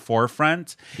as the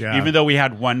forefront. Yeah. Even though we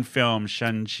had one film,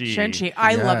 Shang-Chi.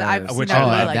 I love that. I've seen Which that I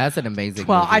movie love. That's an amazing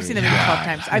 12. movie. I've seen the movie 12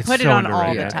 times. I put it so on all the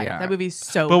underrated. time. Yeah. That movie's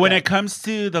so But when good. it comes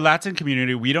to the Latin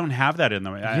community, we don't have that in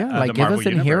the the give Marvel us a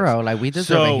universe. hero. We deserve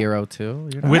So, a hero too.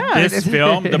 With this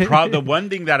film, the one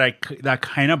thing that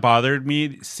kind of bothered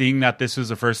me, seeing that this was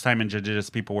the first time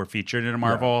indigenous people were featured in a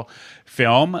Marvel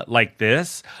film like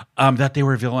this, that they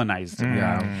were villainized.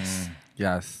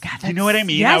 Yes. You know what I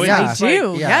mean? Yes, I was I just do.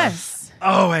 like, Yes.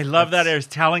 oh, I love that I was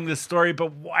telling the story,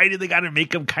 but why did they got to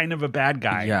make him kind of a bad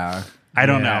guy? Yeah. I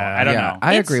don't know. Yeah. I don't know.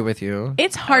 I It's- agree with you.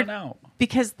 It's hard know.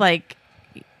 because,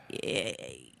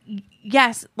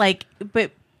 yes,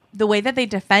 but the way that they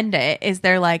defend it is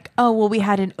they're like, oh, well, we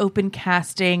had an open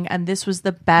casting and this was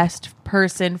the best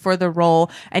person for the role.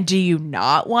 And do you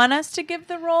not want us to give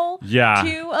the role to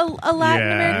a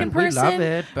Latin American We person love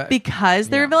it, but- because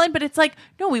they're a villain? But it's like,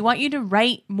 no, we want you to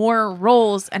write more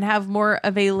roles and have more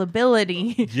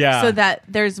availability so that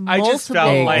there's multiple. I just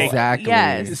felt like Exactly.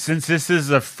 Yes. since this is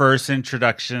the first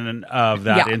introduction of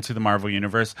that into the Marvel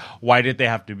universe, why did they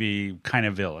have to be kind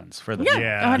of villains for the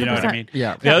Yeah. you know what I 100%. mean?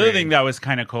 Yeah. The other thing that was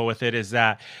kind of cool with it is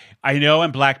that I know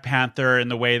in Black Panther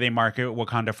and the way they market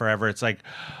Wakanda Forever, it's like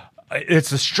it's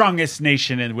the strongest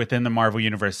nation within the Marvel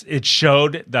universe. It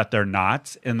showed that they're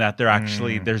not, and that they're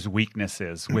actually there's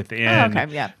weaknesses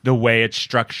within the way it's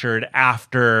structured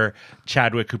after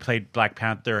Chadwick, who played Black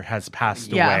Panther, has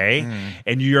passed away,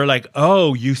 and you're like,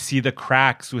 oh, you see the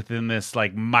cracks within this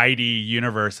like mighty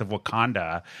universe of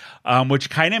Wakanda, which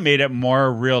kind of made it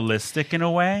more realistic in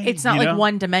a way. It's not you like know?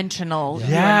 one dimensional.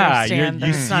 Yeah, you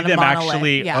you see them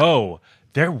actually. Oh,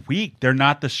 they're weak. They're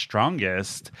not the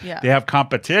strongest. Yeah. They have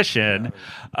competition.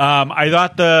 I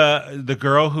thought the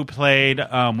girl who played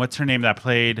what's her name that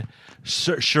played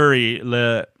Shuri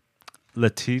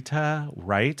Latita,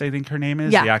 right? I think her name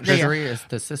is the actress. Shuri is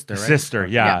the sister, right?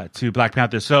 Sister, to Black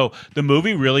Panther. So the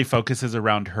movie really focuses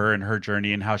around her and her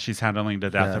journey and how she's handling the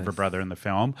death of her brother in the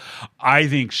film. I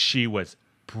think she was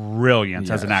brilliant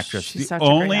as an actress. She's The such a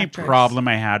great only actress. problem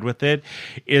I had with it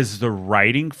is the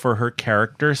writing for her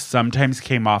character sometimes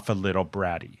came off a little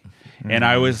bratty. And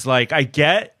I was like, I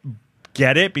get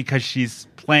it because she's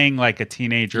playing like a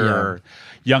teenager or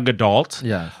young adult.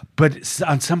 Yeah. But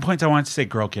on some points I want to say,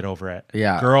 girl, get over it.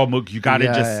 Yeah. Girl, you got to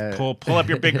just pull up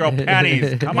your big girl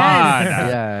panties. Come on.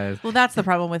 Yes. Well, that's the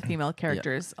problem with female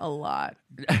characters a lot.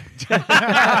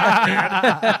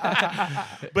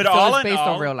 But So all it's in based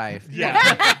all, on real life.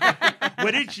 Yeah.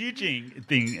 What did you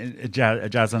think,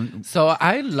 Jasmine? So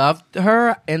I loved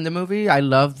her in the movie. I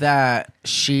love that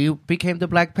she became the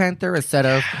Black Panther instead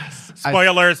of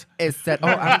Spoilers. I'm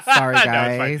sorry, No,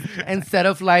 guys. it's Instead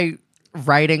of like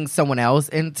writing someone else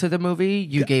into the movie,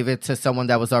 you gave it to someone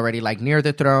that was already like near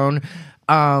the throne.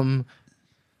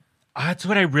 That's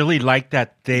what I really like,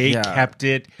 that they kept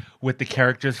it with the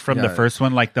characters from the first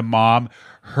one, like the mom,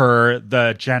 her,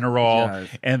 the general,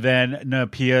 and then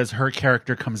Napia's, her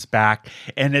character comes back,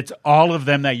 and it's all of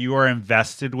them that you are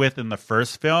invested with in the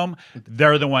first film.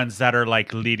 They're the ones that are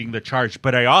like leading the charge.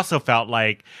 But I also felt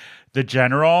like the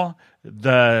general,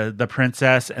 the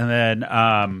princess, and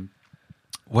then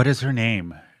what is her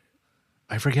name?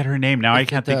 I forget her name now. I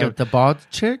can't think of the bald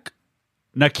chick.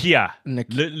 Nakia.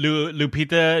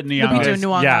 Lupita Nyong'o. Lupita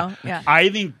Nyong'o, yeah. I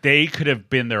think they could have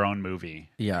been their own movie.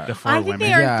 Yeah. The four I think women.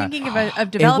 they are Yeah. thinking of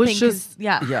It developing. was just 'cause-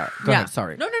 yeah. Go ahead.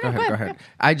 Sorry. No, Go go ahead.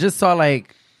 I just saw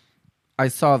I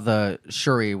saw the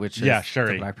Shuri, which is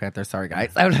Shuri. the Black Panther. Sorry,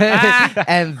 guys. And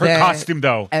Her then- costume,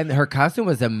 though. and her costume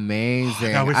was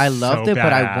amazing. That was I loved so it,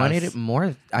 but I badass. wanted it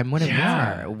more. I wanted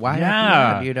Yeah. more. Why?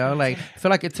 Yeah. Not, I feel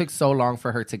like it took so long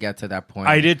for her to get to that point.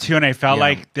 I did too, and I felt Yeah.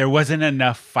 like there wasn't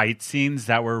enough fight scenes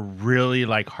that were really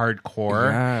like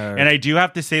hardcore. Yeah. And I do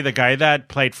have to say, the guy that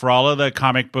played, for all of the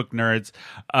comic book nerds,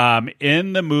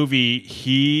 in the movie,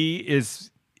 he is.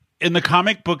 In the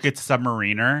comic book, it's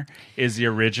Submariner is the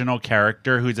original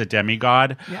character who's a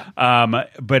demigod. Yeah.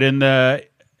 But in the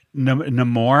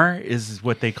Namor is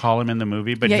what they call him in the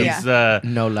movie. But Yeah, he's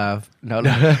No love.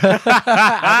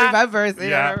 I remember. See,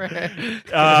 Yeah.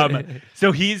 I remember.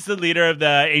 So he's the leader of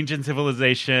the ancient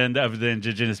civilization of the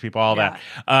indigenous people, all that.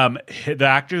 The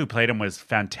actor who played him was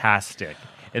fantastic.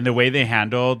 And the way they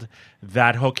handled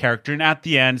that whole character. And at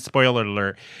the end, spoiler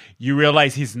alert, you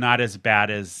realize he's not as bad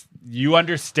as... You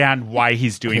understand why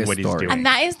he's doing His what he's story. doing. And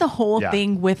that is the whole Yeah.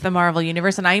 thing with the Marvel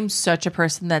Universe. And I'm such a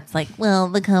person that's like, Well,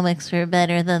 the comics were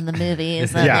better than the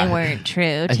movies, that Yeah. they weren't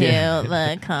true to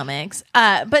the comics.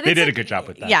 but They it's did a like- good job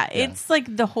with that. Yeah, it's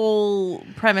like the whole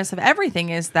premise of everything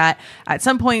is that at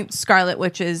some point Scarlet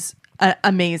Witch is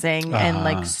amazing and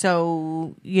like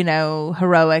so,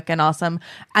 heroic and awesome.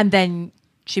 And then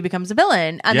she becomes a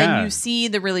villain. And Yeah. then you see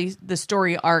the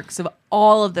story arcs of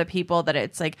all of the people that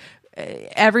it's like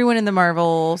everyone in the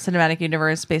Marvel Cinematic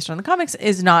Universe based on the comics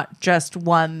is not just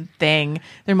one thing.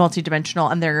 They're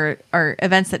multidimensional, and there are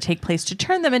events that take place to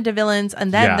turn them into villains.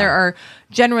 And then Yeah. there are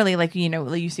generally, like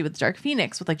you see with Dark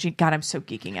Phoenix, with like, God, I'm so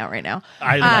geeking out right now.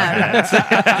 I love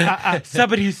that.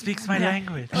 Somebody who speaks my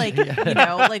language. Like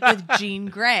like with Jean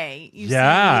Grey, you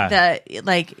Yeah. see that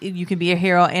like you can be a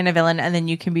hero and a villain, and then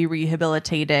you can be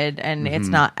rehabilitated, and it's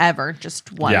not ever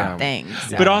just one Yeah. thing.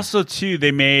 So- But also, too,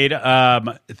 they made...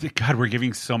 God, we're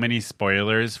giving so many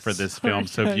spoilers for this film.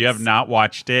 So if you have not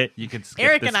watched it, you can skip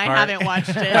Eric this and I part. haven't watched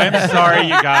it. I'm sorry,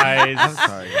 you guys. I'm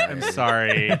sorry. I'm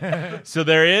sorry. So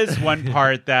there is one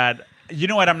part that... You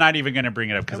know what? I'm not even going to bring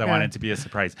it up because I want it to be a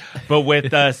surprise. But with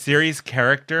the series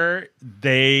character,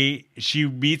 she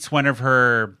meets one of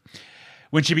her...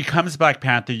 When she becomes Black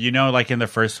Panther, like in the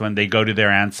first one, they go to their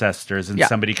ancestors and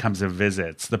somebody comes and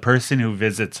visits. The person who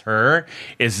visits her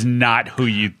is not who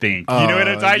you think. You know what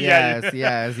I'm talking about?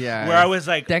 Yes. Where I was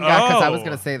like, Thank God, because I was oh.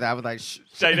 going to say that. I was like, shh.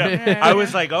 I know. I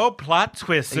was like, oh, plot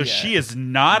twist. So Yeah. she is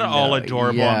not all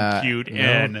adorable yeah, and cute no.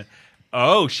 and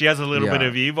Oh, she has a little Yeah. bit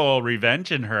of evil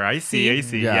revenge in her. I see.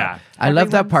 Yeah. I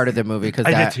love that part of the movie because I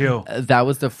did that, too. that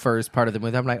was the first part of the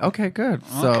movie. I'm like, okay, good.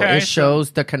 So Okay, it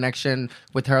shows the connection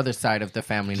with her other side of the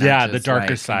family. Not Yeah, the just, darker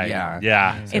like, side. Yeah.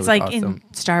 Yeah. It It's was like awesome. in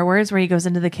Star Wars where he goes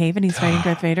into the cave and he's fighting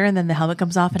Darth Vader, and then the helmet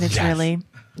comes off, and it's really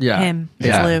him. It's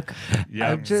Yeah. Luke.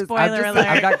 Yeah. Spoiler alert.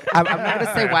 I'm not going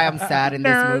to say why I'm sad in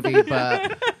this movie,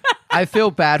 but I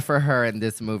feel bad for her in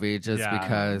this movie just Yeah.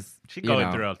 because She's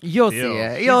going through a You'll deal. see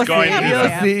it. She's You'll see going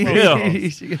it. through You'll a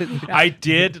see. I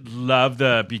did love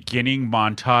the beginning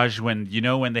montage when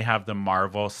when they have the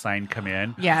Marvel sign come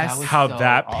in. Yes. That was How so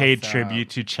that paid awesome. tribute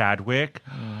to Chadwick,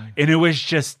 and it was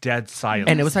just dead silence.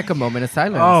 And it was like a moment of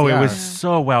silence. Oh, yeah. it was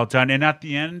so well done. And at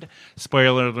the end,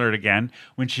 spoiler alert again,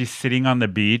 when she's sitting on the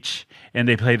beach and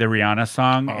they play the Rihanna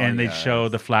song and they show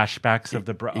the flashbacks of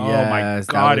the oh my Yes,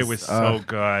 that god, it was- was so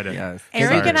good. Yes.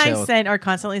 Eric and I Chilled. are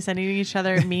constantly sending each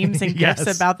other memes and Yes.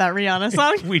 gifs about that Rihanna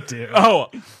song. We do. Oh,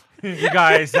 you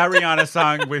guys, that Rihanna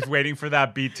song was waiting for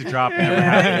that beat to drop. Never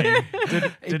happening. Did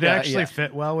it Yeah, actually yeah.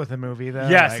 fit well with the movie, though?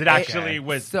 Yes, Like, it actually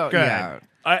was So, good. yeah.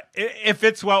 It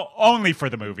fits well only for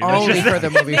the movie. Let's Only just- for the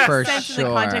movie Makes for sense sure.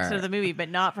 in the context of the movie, but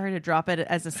not for her to drop it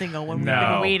as a single when we've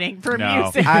No. been waiting for No.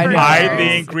 music. I for know. I years.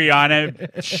 think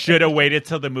Rihanna should have waited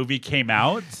till the movie came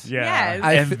out Yeah.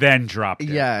 Yes. and then dropped it.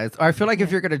 Yes, or I feel like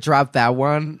if you're gonna drop that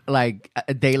one, like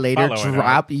a day later, Follow it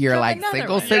drop your Drop like another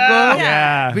single one. single.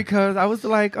 Yeah. Because I was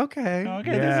like, okay,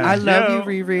 Okay, Yeah. this is I love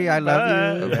cute. you, Riri. I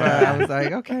love you. But I was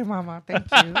like, okay, Mama, thank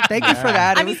you, thank you for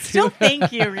that. I It mean, was still cute.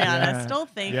 thank you, Rihanna. Still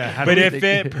thank Yeah. you. How But do we it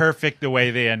fit perfect the way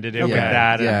they ended it with Yeah,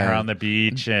 that and yeah. her on the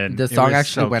beach, and The it song was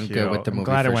actually so went good cute. with the movie.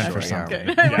 glad it for went sure, for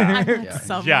yeah.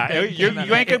 something. Yeah, you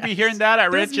ain't gonna be hearing that at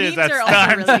Those Rich's. memes That's are also done.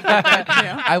 really good,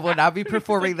 too. I will not be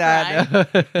performing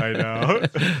that. I know.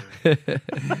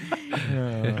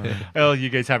 Well, you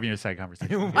guys having your side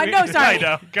conversation. I know, sorry. I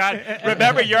know. God,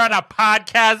 remember you're on a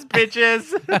podcast,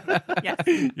 bitches.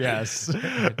 Yes. Yes.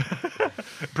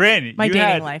 Bryn, My you dating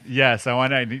had- life. Yes, I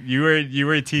want to. You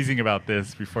were teasing about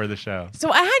this before the show.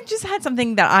 So I had just had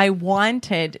something that I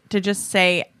wanted to just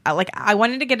say, like I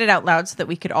wanted to get it out loud so that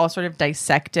we could all sort of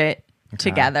dissect it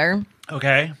together.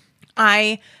 Okay.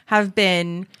 I have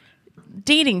been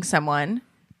dating someone,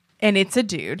 and it's a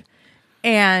dude,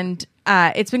 and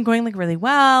it's been going like really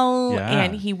well. Yeah.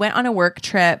 And he went on a work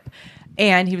trip,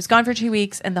 and he was gone for 2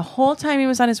 weeks. And the whole time he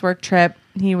was on his work trip,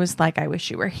 he was like, "I wish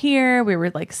you were here." We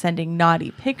were like sending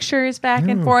naughty pictures back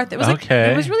and forth. It was like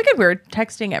Okay. it was really good. We were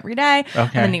texting every day, Okay.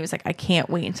 and then he was like, "I can't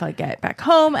wait until I get back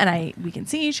home and we can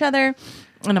see each other."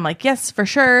 And I'm like, yes, for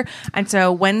sure. And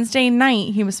so Wednesday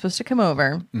night, he was supposed to come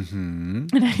over. Mm-hmm.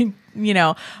 And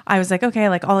I was like, okay,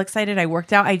 like all excited. I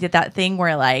worked out. I did that thing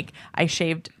where like I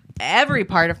shaved every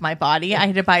part of my body. I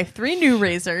had to buy 3 new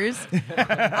razors. Like,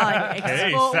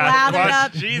 Hey, lathered Sasquatch,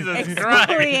 up, Jesus Christ.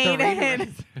 exfoliated.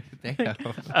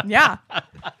 Damn. Yeah.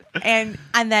 And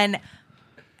then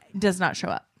does not show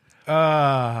up.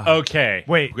 Okay.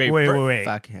 Wait.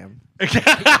 Fuck him.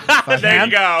 There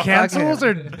you go. Cancels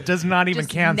or does not even Just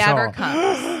cancel? never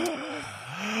comes.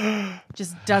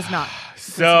 Just does not.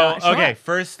 So not show okay, up.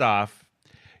 first off,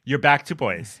 you're back to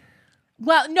boys.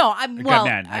 Well, no, I'm Good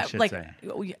man, I should like say.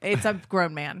 it's a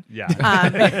grown man. Yeah.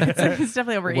 It's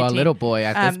definitely over 18. Well, little boy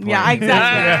at this point. Yeah,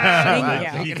 exactly.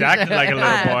 Thank you. He's acting like a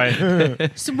little boy.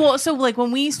 So like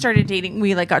when we started dating,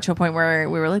 we like got to a point where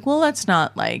we were like, well, let's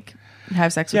not like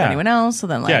have sex with Yeah. anyone else. So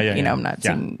then like Yeah, I'm not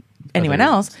Yeah. seeing anyone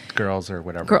Other else, Girls or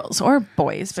whatever. girls or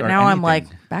boys. But Or now I'm anything.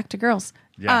 like back to girls.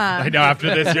 Yeah. I know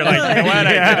after this, you're like, you know what?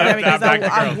 Yeah, I did because back to a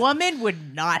girls. woman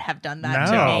would not have done that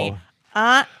to No.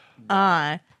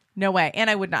 me. No way. And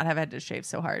I would not have had to shave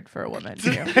so hard for a woman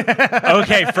too.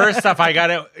 Okay, first off,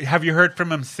 have you heard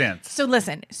from him since? So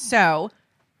listen,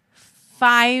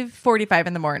 5:45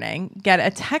 in the morning, get a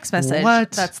text message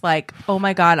What? that's like, "Oh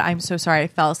my god, I'm so sorry, I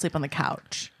fell asleep on the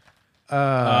couch.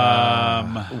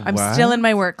 I'm still in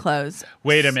my work clothes."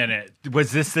 Wait a minute.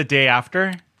 Was this the day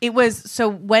after? It was so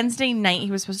Wednesday night he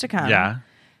was supposed to come. Yeah.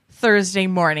 Thursday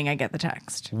morning I get the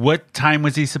text. What time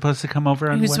was he supposed to come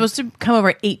over? On He was Wednesday? supposed to come over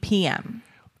at 8 p.m.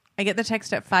 I get the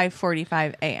text at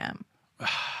 5:45 a.m.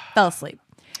 Fell asleep.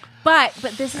 But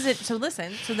this is it. So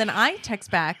listen. So then I text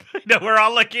back. No, we're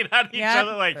all looking at each Yeah.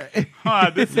 other like,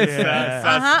 this is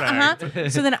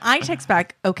suspect. So then I text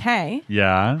back. Okay.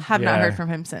 Yeah. Have not Yeah. heard from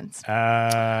him since. Oh,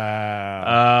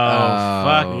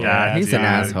 fuck that. He's an dude.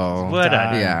 asshole. What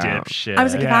a Yeah. dipshit. I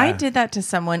was like, if Yeah. I did that to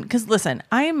someone, because listen,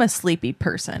 I am a sleepy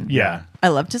person. Yeah. I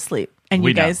love to sleep. And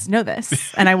We you know. guys know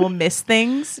this. And I will miss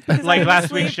things. because I like love last to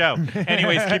sleep. week's show.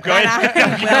 Anyways, keep going. And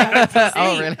I will to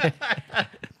Oh, sleep. really?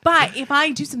 But if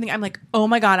I do something, I'm like, oh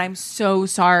my God, I'm so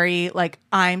sorry. Like,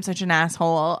 I'm such an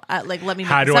asshole. Like, let me make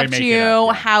How this do I up make to it you. up?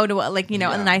 Yeah. How do I, like, and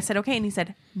then I said, okay. And he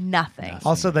said, nothing.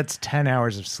 Also, that's 10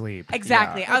 hours of sleep.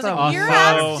 Exactly. Yeah. I was like, Also- your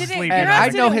ass didn't, Sleep. your And ass I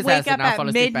know didn't his wake ass did up not at fall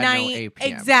asleep at no midnight. 8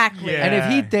 p.m. Exactly. Yeah. And if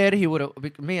he did, he would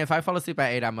have. Me, if I fall asleep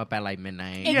at 8, I'm up at like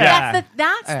midnight. And Yeah.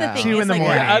 that's the Yeah. thing. 2 is in the like,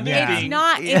 morning. Yeah, other Yeah. thing- It's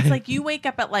not. It's like you wake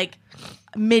up at like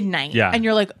midnight, Yeah. and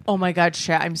you're like, "Oh my God,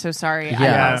 shit! I'm so sorry. I Yeah, fell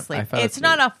I asleep." fell It's asleep.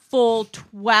 not a full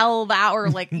 12-hour,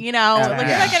 like like you're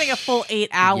not getting a full 8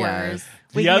 hours. Yes.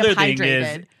 The waking up other thing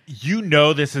hydrated.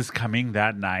 is, this is coming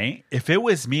that night. If it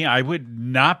was me, I would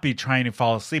not be trying to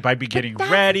fall asleep. I'd be getting that's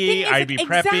the ready. thing is, I'd be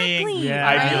exactly, prepping. Yeah.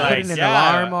 I'd be right? like, Putting an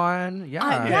yeah. alarm on.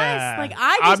 Yeah. Yes, like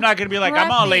I'm not going to be like, I'm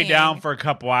going to lay prepping. down for a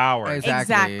couple hours.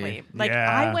 Exactly. Like Yeah.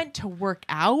 I went to work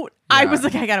out. I was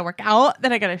like, I gotta work out,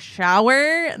 then I gotta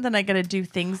shower, then I gotta do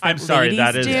things that I'm sorry, ladies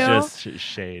that is do. just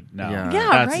shade. No. Yeah. Yeah,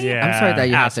 That's- right? Yeah. I'm sorry that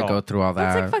you have to Asshole. go through all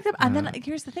That's that. like fucked up. And then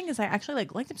here's the thing: is I actually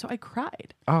liked him, so I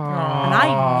cried. Oh. And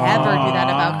I never do that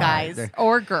about guys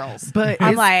or girls. But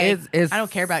I'm it's- like, it's- I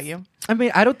don't care about you. I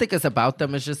mean, I don't think it's about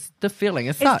them. It's just the feeling.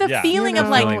 It's It's not. the Yeah. feeling you of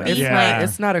know, like feeling being Yeah. like,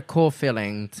 It's not a cool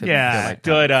feeling to Yeah. feel like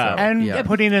Stood that, up. so, And yeah.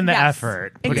 putting in the Yes.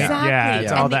 effort. Exactly. Yeah,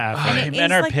 it's all the effort. And it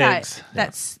Men is are like pigs.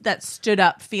 that stood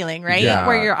up feeling, right? Yeah.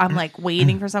 Where I'm like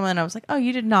waiting for someone, and I was like, oh,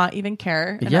 you did not even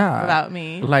care enough Yeah. about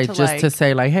me, Like just to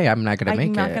say, like, hey, I'm not gonna I'm make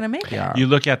it. not gonna make it. Yeah. You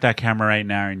look at that camera right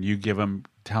now and you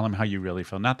tell him how you really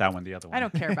feel. Not that one, the other one. I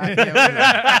don't care about you.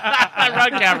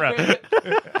 Wrong camera.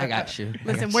 I got you.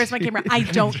 Listen, where's my camera? I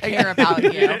don't care about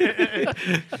you.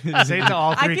 Say it to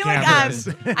all I three feel cameras.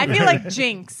 like I feel like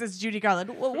Jinx is Judy Garland.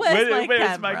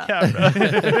 Where's my camera?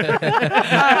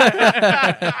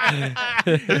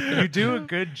 You do a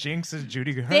good Jinx as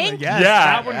Judy Garland. Thank Yes, you.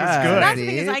 that one Yeah. was good. That's the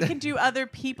thing is I can do other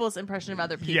people's impression of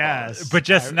other people. Yes. But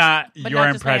just not But your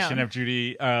not just my impression own.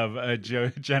 of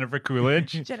Jennifer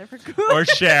Coolidge Jennifer Coolidge. or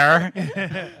Cher.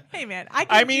 Hey man, I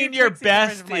I can mean, do your Trixie's impression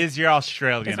best of, like, is your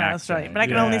Australian is my accent. Australian, but I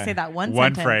can Yeah. only say that one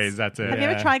One sentence. phrase. That's it. Have you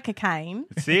ever Yeah. tried cocaine?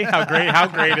 See how great? How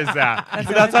great is that?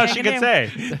 the That's all only she thing I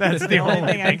could say. That's the the only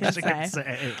only thing I thing can she can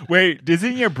say. Wait,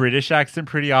 isn't your British accent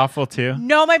pretty awful too?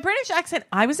 No, my British accent.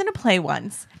 I was in a play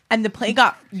once, and the play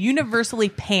got universally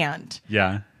panned.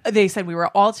 Yeah. They said we were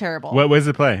all terrible. What was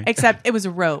the play? Except it was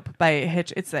a Rope by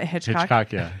It's a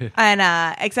Hitchcock. Yeah.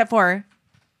 And except for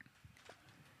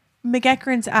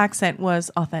McEachran's accent was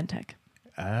authentic.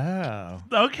 Oh.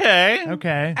 Okay.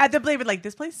 Okay. At the play, but like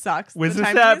this place sucks. Was The this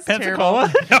timing at is terrible.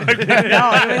 Pensacola?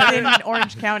 No, it was in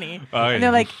Orange County. Oh, And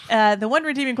they're like, the one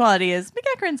redeeming quality is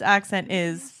McEachran's accent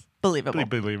is believable.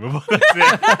 Believable. That's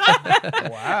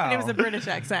it. Wow. And it was a British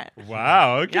accent.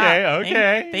 Wow. Okay. Yeah,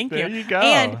 Okay. Thank There you. you go.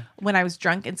 And when I was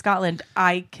drunk in Scotland,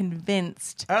 I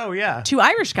convinced Oh, yeah. 2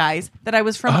 Irish guys that I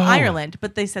was from Oh. Ireland,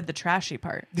 but they said the trashy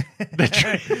part. But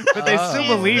they still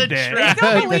believed it. They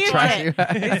still The believed trashy it.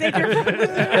 They said you're from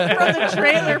the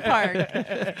trailer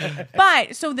park.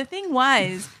 But so the thing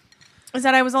was, is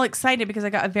that I was all excited because I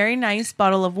got a very nice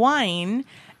bottle of wine.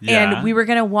 Yeah. And we were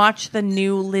going to watch the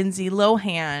new Lindsay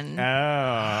Lohan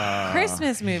Oh.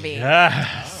 Christmas movie.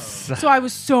 Yes. So I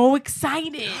was so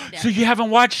excited. So you haven't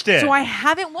watched it? So I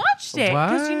haven't watched it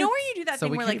because you know What? where you do that So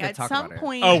thing we where can't like even at talk some about it.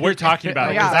 point. Oh, we're talking about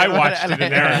it because I watched it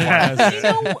and Aaron watched it.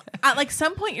 You know, at like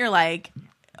some point you're like,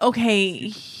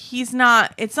 okay, it's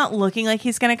not looking like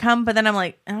he's gonna come, but then I'm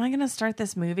like, am I gonna start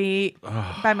this movie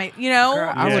by my, Girl,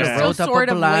 I Yeah. would Still have rolled up sort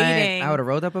a of blind. waiting. I would have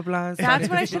rolled up a blind. That's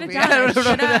what I should have movie. done. I should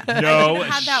have No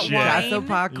had that shit. Got some wine.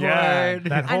 popcorn. Yeah,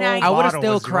 that whole And I I would have bottle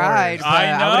still was cried. yours. But I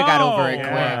I would have got over it know.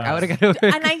 quick. Yeah. I would have got over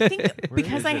it. And I think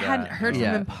because I hadn't heard from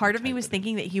Yeah. him, part of me was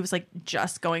thinking that he was like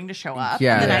just going to show up.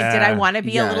 Yeah. And then Yeah. I want to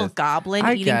be a Yes. little goblin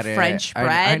I eating get it. French I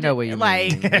bread. know what you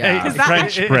like, mean. Yeah. 'cause that-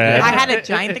 French bread. I had a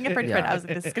giant thing of French bread. Yeah. I was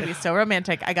like, this is gonna be so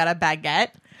romantic. I got a baguette.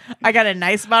 I got a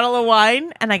nice bottle of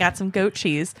wine and I got some goat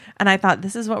cheese. And I thought,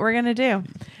 this is what we're gonna do.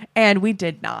 And we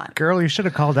did not. Girl, you should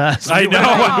have called us. I know.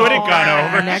 I would have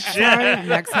gone over.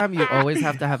 Next time, you always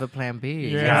have to have a plan B. Yeah.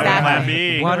 You have a Exactly. plan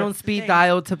B. One on speed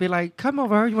dial to be like, come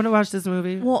over. You want to watch this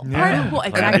movie? Well,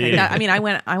 exactly. B. I mean, I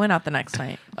went out the next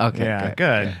night. Okay. Yeah,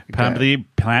 good. Plan B.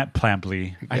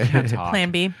 I can't talk.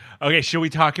 Plan B. Okay, should we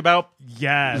talk about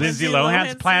Yes. Lindsay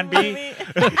Lohan's Plan B?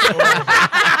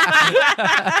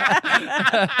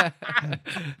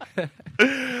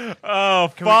 Oh,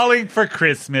 Falling for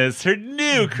Christmas, her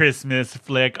new Christmas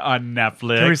flick on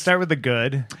Netflix. Can we start with the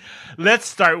good? Let's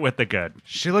start with the good.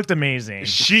 She looked amazing.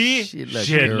 She looked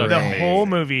did great. look The amazing. whole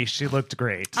movie, she looked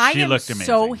great. I She am looked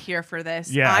so amazing. here for this.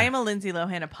 Yeah. I am a Lindsay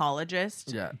Lohan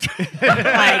apologist. Yeah. Like,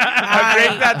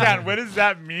 Break that I, down. What does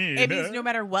that mean? it means no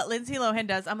matter what Lindsay Lohan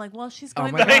does, I'm like, well, she's Oh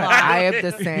going my with God. the law. I am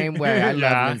the same way. I Yeah.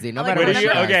 love Lindsay. No Like, matter What what did you,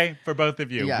 she does. okay, for both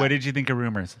of you, Yeah. what did you think of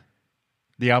Rumors?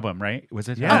 The album, right? Was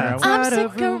it? Yeah. Oh, I'm sick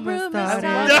of rumors starting.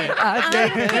 I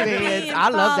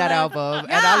love that album,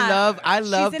 and I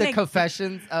love She's in the a-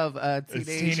 confessions of teenage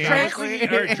Teenage Drag queen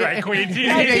or drag queen.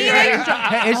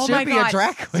 It Oh should my be a God.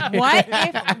 drag queen.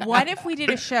 What if we did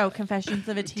a show, Confessions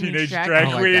of a Teenage, Teenage Drag drag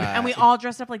Queen, Oh my queen. God. and we all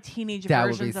dressed up like teenage That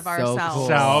would be versions of so ourselves, cool.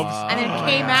 Selves. and then it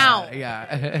came out. Yeah.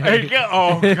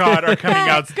 Oh God, our coming That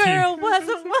out's girl was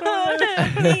a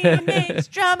teenage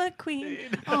drama queen.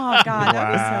 Oh God, that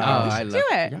would be so. Wow. Cool. Oh, We I should love- do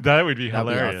it. That would be That'd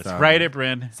be hilarious. awesome. Write it,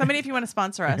 Bryn. Somebody, if you want to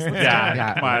sponsor us, let's Yeah,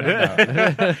 Yeah. come on.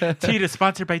 Yeah. Tita,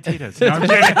 sponsored by Tita's. No, I'm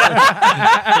kidding.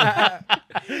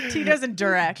 do it. Tito's and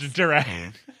Durex. Direct.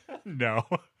 No.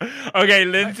 Okay,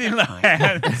 Lindsay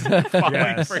Lohan's Falling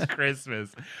Yes. for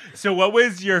Christmas. So what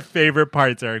was your favorite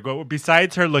parts, Eric? What,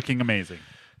 besides her looking amazing?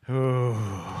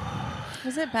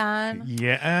 Was it bad?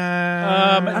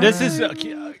 Yeah. This is...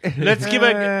 let's give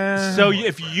a... So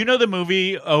if you know the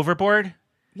movie Overboard...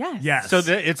 Yes. Yes. So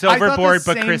it's I thought the Overboard,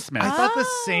 but same- Christmas. I thought the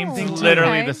same thing. Oh, too.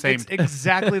 Literally okay. the same. It's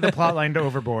exactly the plot line to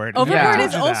Overboard. Overboard Yeah.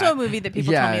 is also a movie that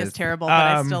people tell me is Yes. terrible, but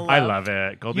I still love. I love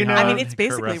it. Goldie You know- Hawn, I mean, it's Kurt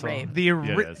basically Russell. rape. The Yeah,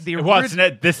 ori- it is. the Well,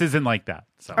 orig- this isn't like that.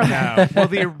 So. No. Well,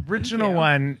 the original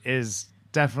one is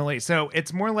definitely so.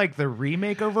 It's more like the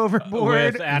remake of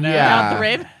Overboard. With Anna. Yeah. About the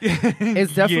rape.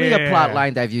 It's definitely a Yeah. plot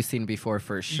line that you've seen before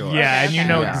for sure. Yeah, and you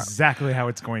know Yeah. exactly how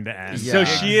it's going to end. Yeah. So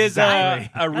she is Exactly.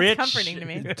 a rich comforting to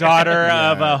me. daughter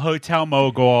of a hotel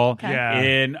mogul Yeah.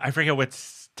 in, I forget what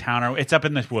town, or it's up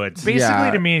in the woods. Basically,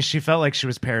 Yeah. to me, she felt like she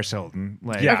was Paris Hilton.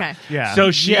 Like, Yeah. Okay. yeah. So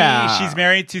Yeah. she's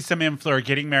married to some influencer,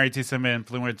 getting married to some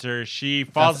influencer. She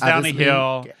falls That's down a obviously-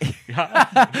 hill.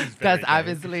 That's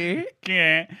obviously.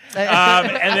 and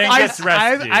then gets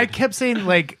rescued. I kept saying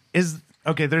like,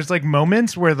 there's like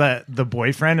moments where the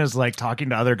boyfriend is like talking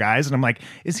to other guys, and I'm like,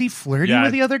 is he flirting Yeah.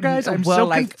 with the other guys? I'm Well, so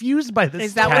like- confused by this.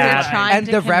 Is that what tab. they're trying And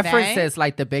to the convey? references,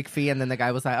 like the big fee, and then the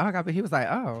guy was like, "Oh God," but he was like,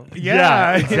 "Oh."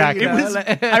 Yeah, exactly. It was.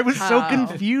 I was so Oh.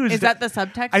 confused. Is that the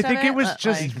subtext? I of think it was That,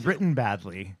 just like- written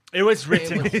badly. It was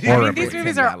written I mean, horribly. these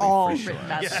movies are all written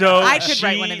badly. So I could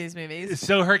write she- one of these movies.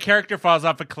 So her character falls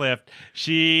off a cliff.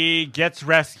 She gets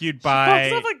rescued by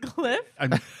Falls off a cliff.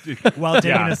 While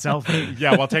taking Yeah. a selfie.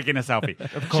 Yeah, while taking a selfie.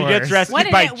 She course. gets rescued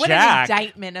What by an Jack.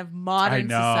 indictment of modern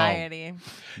know. society.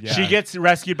 She gets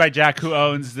rescued by Jack, who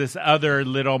owns this other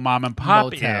little mom and pop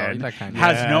Motel, inn. that kind of-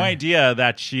 Has Yeah. no idea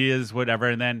that she is whatever,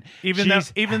 and then Even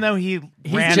she's though he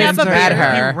ran just into met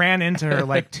her. he ran into her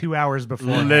like 2 hours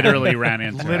before. literally ran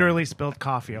into her. Literally spilled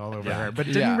coffee all over her, but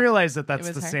didn't Yeah. realize that that's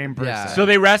It was the her. same person. Yeah. So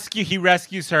he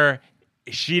rescues her.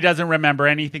 She doesn't remember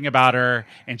anything about her,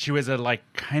 and she was a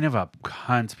kind of a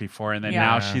cunt before, and then Yeah.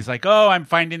 now she's like, "Oh, I'm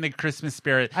finding the Christmas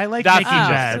spirit." I like That's making Oh,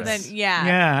 bad. so then, yeah.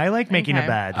 Yeah, I like making Okay. a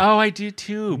bad. Oh, I do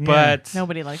too. But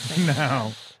Nobody likes it.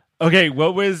 No. okay,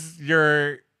 what was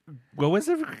the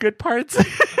good parts? No,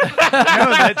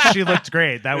 that she looked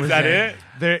great. That was that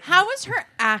it? How was her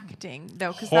acting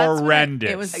though? Because Horrendous.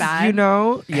 It was bad. You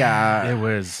know, yeah. It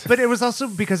was. But it was also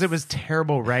because it was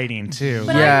terrible writing too.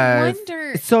 But I Yes.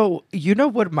 wonder. So you know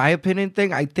what my opinion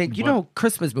thing? I think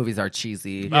Christmas movies are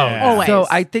cheesy. Yeah. Always. So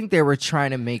I think they were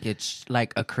trying to make it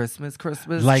like a Christmas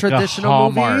Like a traditional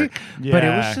movie, Hallmark. but it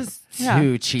Yeah. was just Yeah.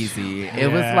 too cheesy.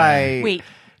 It was Yeah. like Wait.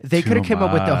 they could have Too came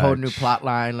up with a whole new much. plot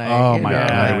line. Like, Oh you my know,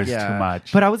 God, it was too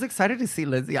much. But I was excited to see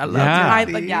Lindsay. I loved Yeah.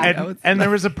 Lindsay. Yeah. I and, was and there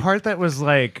was a part that was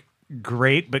like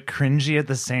great but cringy at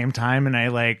the same time, and I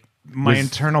like my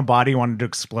internal body wanted to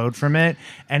explode from it.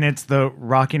 And it's the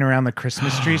 "Rocking Around the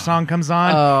Christmas Tree" song comes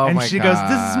on, Oh, and my she goes,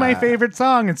 "This is my God. favorite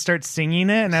song," and starts singing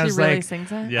it. And I She was really like,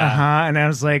 sings it. Yeah. and I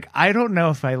was like, I don't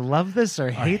know if I love this or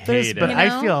hate this, hate but it. You I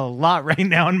know? feel a lot right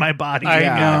now in my body. I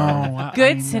Yeah. know.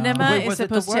 Good cinema Wait, is was it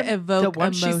supposed the one, to evoke the one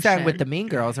emotion. she sang with the Mean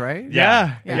Girls, right?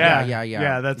 Yeah.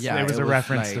 Yeah. That's Yeah, it was it a was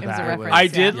reference like- to It was a that. reference. I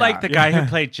did Yeah. like the guy who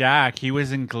played Jack. He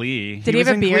was in Glee. Did he have was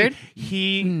a in Glee. beard?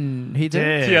 He He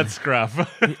did. He had scruff.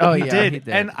 Oh he yeah, did. he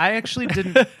did. And I actually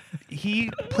didn't. He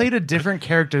played a different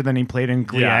character than he played in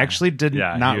Glee. Yeah. I actually did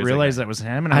Yeah, not he was realize like- that was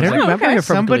him. And I I was didn't like, remember okay. him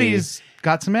from somebody's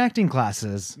got some acting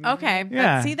classes. Okay.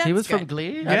 Yeah. See, that's Glee. He was good. from Glee.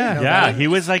 I Yeah. didn't know Yeah, that. he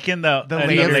was like in the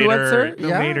later- later. The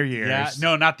Yeah. later years. Yeah,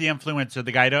 no, not the influencer.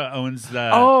 The guy that owns the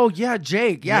Oh yeah,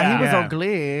 Jake. Yeah, he was Yeah. on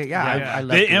Glee. Yeah, Yeah. I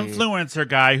love the Glee. influencer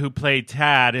guy who played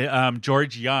Tad,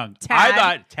 George Young. Tad. I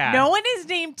thought Tad. No one is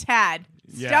named Tad.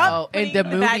 Stop Oh, in putting the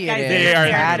the bad movie guys it in is. They are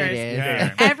the That characters. it is.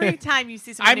 Yeah. Every time you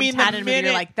see someone I mean, named Tad the in a movie, you're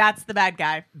minute- like, that's the bad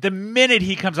guy. The minute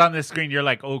he comes on the screen, you're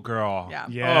like, oh, girl. Yeah.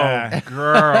 Yeah. Oh,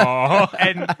 girl.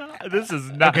 And this is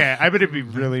not. Okay, I'm going to be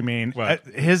really mean. What?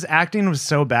 His acting was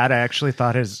so bad, I actually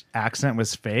thought his accent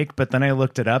was fake, but then I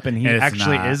looked it up and he It's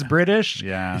actually not. is British.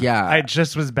 Yeah. Yeah. I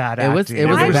just was bad it acting.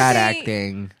 was Why would bad they-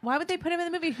 acting. Why would they put him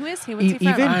in the movie? Who is he? What's he from?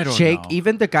 Even I don't Jake, know.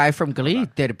 even the guy from Glee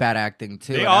did bad acting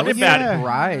too. They and all I did was bad-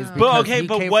 surprised But because okay, he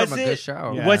but came was from a good it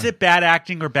show. Yeah. was it bad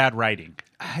acting or bad writing?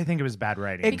 I think it was bad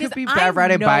writing. It Because could be I bad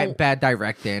writing, know- bad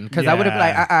directing. Because I would have been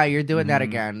Yeah. like, you're doing that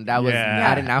again. That was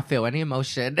Yeah. I did not feel any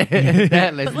emotion. That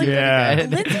But like, Yeah.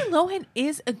 Lindsay Lohan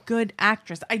is a good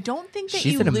actress. I don't think that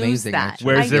She's you an lose amazing that. actress.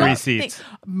 Where's I the don't receipts?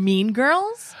 think- Mean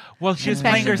Girls? Well, she was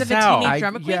playing Confessions of a herself. Teenage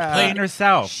Drama Queen? Playing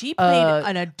herself. She played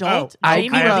an adult I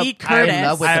Jamie have- Lee I Curtis.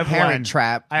 love with I the have Parent one.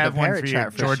 Trap. I have the one Parent for you.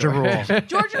 Trap for Georgia sure. Rule.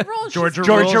 Georgia Rule. Georgia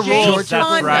Georgia Rule. Rule, Jake that's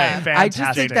Fonda. right. I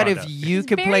just think that if Fantastic. you She's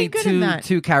could very play good in that.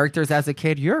 two characters as a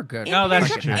kid, you're good. In No, that's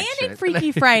Picture- true. And in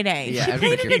Freaky Friday. Yeah, She and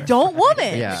played Freaky an adult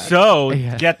woman. Yeah. So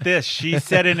Yeah. get this. She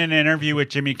said in an interview with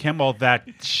Jimmy Kimmel that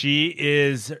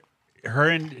her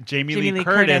and Jamie Lee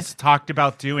Curtis talked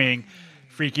about doing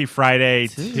Freaky Friday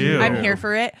too. I'm here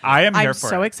for it. I am here I'm for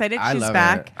so it. excited I she's love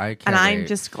back. it. I can't and I'm wait.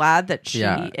 just glad that she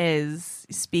Yeah. is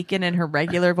speaking in her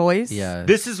regular voice. Yeah.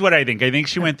 This is what I think. I think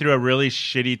she went through a really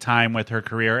shitty time with her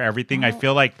career, everything. I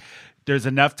feel like there's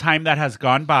enough time that has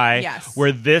gone by Yes.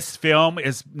 where this film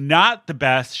is not the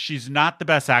best. She's not the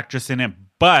best actress in it,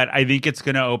 but I think it's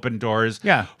going to open doors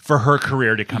for her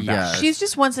career to come back. Yes. She's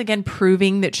just once again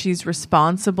proving that she's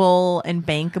responsible and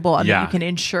bankable and Yeah. that you can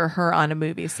insure her on a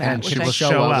movie set. And which she I- will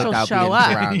show up She'll without show being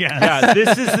up. drunk. Yeah,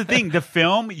 this is the thing. The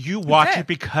film, you watch That's it it.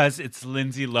 because it's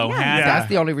Lindsay Lohan. Yeah. That's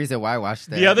the only reason why I watched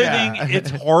it. The other Yeah. thing,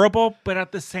 it's horrible, but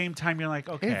at the same time, you're like,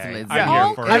 okay, It's Lindsay. I'm All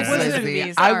here for good it. wasn't-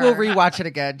 movies I will are- rewatch it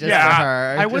again just Yeah, for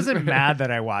her. I wasn't mad that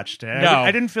I watched it. No.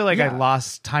 I didn't feel like I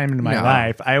lost time in my No.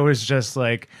 life. I was just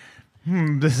like,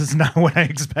 this is not what I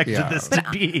expected Yeah. this to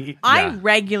be. I Yeah.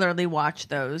 regularly watch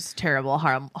those terrible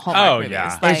Hallmark Oh, movies.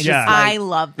 yeah. Like, Yeah. I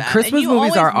love them. Christmas and you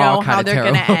movies always are all know how kinda they're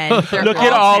going to terrible. end. They're Look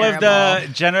at all of terrible.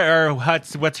 the Jenna, or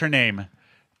what's her name?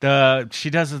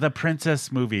 She does the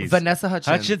princess movies. Vanessa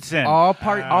Hutchinson. All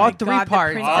three God, the parts.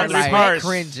 Princess are All like three parts.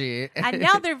 cringy. And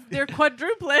now they're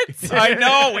quadruplets. I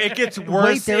know it gets worse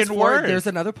Wait, there's and four. worse. The's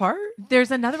another part. There's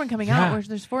another one coming out where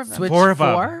there's four of them. Switch Four of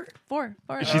them. Four.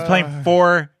 She's playing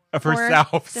four of Four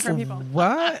herself. different people.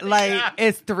 What? Like,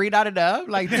 is three not enough?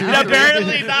 Like, two,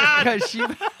 Apparently three? not. 'Cause she,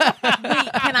 Wait,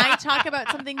 can I talk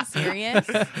about something serious?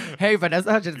 hey,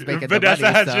 Vanessa Hudgens making Vanessa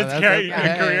the money. Hudgens so carrying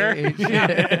that's a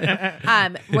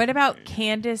okay. What about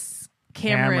Candace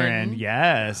Cameron?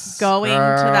 yes. Going to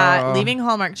Girl. that, leaving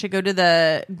Hallmark to go to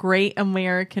the Great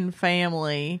American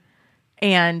Family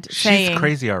and saying She's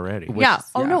crazy already. Yeah. Which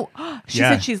is- Oh yeah. no. She Yeah.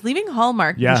 said she's leaving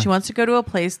Hallmark Yeah. because she wants to go to a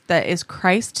place that is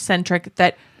Christ centric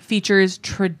that features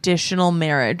traditional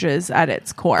marriages at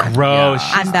its core. Gross.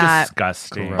 And She's that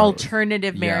disgusting. Gross.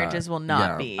 Alternative Yeah. marriages will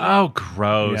not Yeah. be. Oh,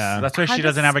 gross. Yeah. That's why How she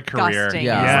doesn't have a career. disgusting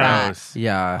Yeah. is that? Gross.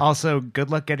 Yeah. Also, good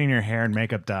luck getting your hair and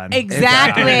makeup done.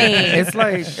 Exactly.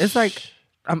 it's like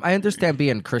I understand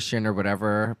being Christian or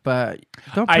whatever, but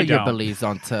don't I put your don't. beliefs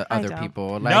onto other don't.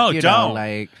 people. Like, No, you don't. know,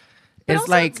 like But it's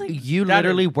also like, it's like- you That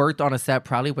literally worked on a set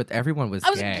probably with everyone was I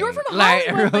was gay. you're from Like, Hollywood.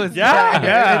 everyone Like, was Yeah, what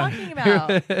yeah. are you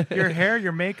talking about? Your hair,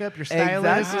 your makeup, your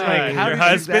stylist. Exactly. Like, how Your did you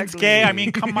husband's exactly- gay. I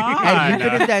mean, come on. And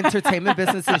you've been in the entertainment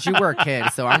business since you were a kid,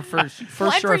 so I'm for Well,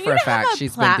 and sure for you for a to have fact a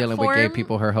she's been dealing with gay platform-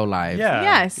 people her whole life. Yeah.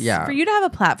 Yes. Yeah. For you to have a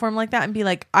platform like that and be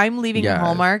like, I'm leaving Yes.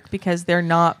 Hallmark because they're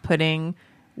not putting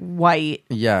white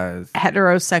Yes.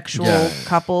 heterosexual Yes.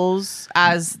 couples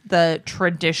as the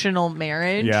traditional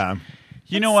marriage. Yeah.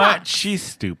 You know That what? sucks. She's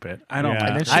stupid. I don't Yeah. like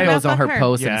And then her. she I- goes on her Fuck her.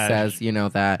 post Yeah. and says, you know,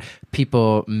 that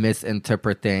people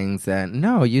misinterpret things. And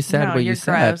no, you said No, what you you're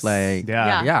said. gross. Like,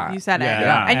 Yeah. Yeah. You said it.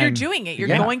 Yeah. And you're And- doing it. You're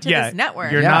Yeah. going to this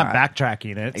network. You're Yeah. not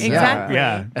backtracking it. so- Exactly.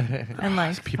 Yeah. And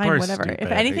like, People fine, are whatever. If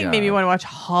stupid. anything, Yeah. maybe you want to watch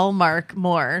Hallmark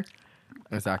more.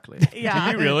 Exactly. Yeah.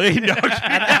 Did you really? No.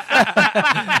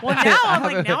 Well, now I'm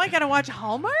like, now I got to watch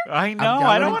Hallmark? I know. I'm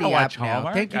I don't downloading want to the watch app now.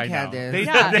 Hallmark. Thank you, I know. Candace. They-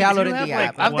 Yeah. they I'm do downloading have, the like,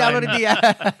 app. I'm one- downloading the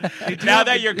app. Now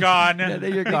that you're gone, You're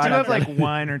They gone. do have like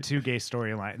one or two gay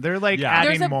storylines. They're like Yeah. adding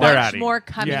There's a more. They're bunch adding. more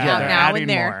coming Yeah, out they're now adding in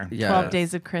their more. 12 Yes.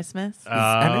 Days of Christmas.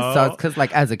 And it sucks because,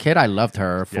 like, as a kid, I loved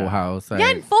her Full Yeah. House. Like, yeah,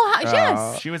 and Full House,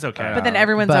 yes. she was okay. But then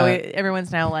everyone's But-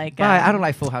 everyone's now like, but I don't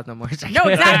like Full House no more. No,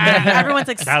 exactly. Everyone's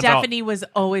like, That's all. Stephanie was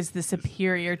always the superior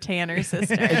superior Tanner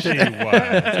sister. She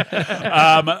was.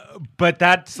 But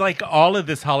that's like all of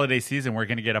this holiday season. We're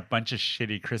going to get a bunch of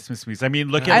shitty Christmas movies. I mean,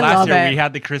 look at I last love year. it. We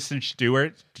had the Kristen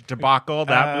Stewart debacle.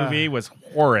 That movie was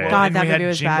horrid. God, And that we had movie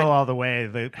was Jingle bad. All the Way,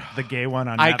 the gay one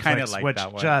on I Netflix, kinda liked which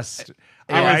that one. just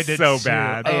was I did so too.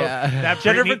 bad. Oh, Yeah. that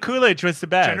Jennifer Britney- Coolidge was the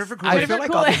best. Jennifer I Coolidge feel like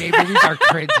all the gay movies are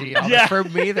cringy. Yeah. For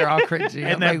me, they're all cringy.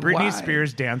 and I'm that like, Britney why?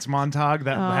 Spears dance montage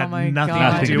that Oh had my nothing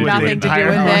God. to do with Nothing the to do entire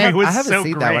with movie. it. It was I haven't so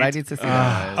seen great. that one. I need to see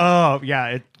that. Oh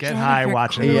yeah, get high, Jennifer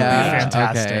watch it. Coolidge. Yeah, It's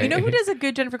fantastic. okay. You know who does a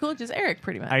good Jennifer Coolidge is Eric,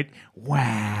 pretty much.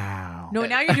 Wow. No,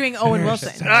 now you're doing Owen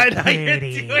Wilson. I know you're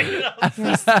Pretty. doing it.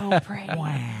 You're so pretty.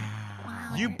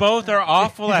 You both are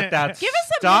awful at that. Give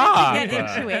us a Stop. minute to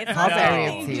get into it. It's Call not Miriam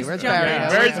something T. just Where's jump Miriam?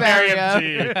 into. Where's Where's Miriam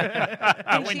T?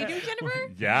 Can she do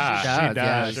Jennifer? Yeah, She she does, yeah,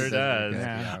 does. she Sure does does.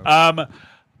 really good.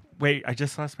 Wait, I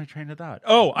just lost my train of thought.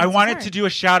 Oh, I wanted sorry. to do a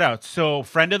shout out. So,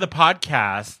 friend of the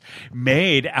podcast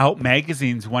made Out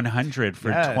Magazine's 100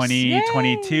 for Yes.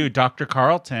 2022. Dr.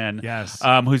 Carlton, Yes.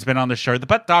 who's been on the show, the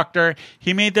Butt Doctor.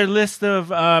 He made their list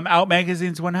of Out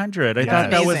Magazine's 100. I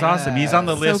thought that was Amazing. awesome. He's on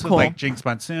the So list cool. with like Jinx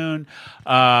Monsoon,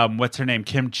 what's her name,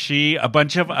 Kim Chi, a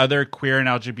bunch of other queer and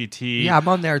LGBT. Yeah, I'm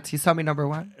on there. You saw me number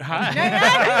one.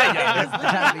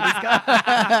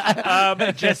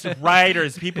 Just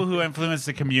writers, people who influence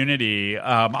the community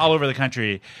all over the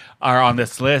country are on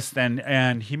this list,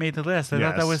 and he made the list. I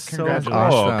thought that Yes. was so cool.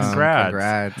 Congratulations.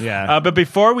 Congrats. Yeah. But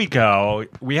before we go,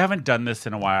 we haven't done this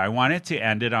in a while. I wanted to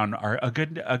end it on a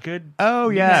good Oh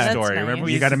news yeah. That's story. nice. Remember,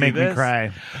 we You used got to see make me this?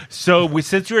 cry. So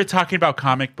since we were talking about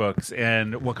comic books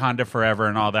and Wakanda Forever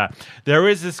and all that, there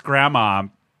was this grandma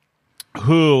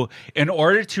who, in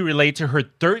order to relate to her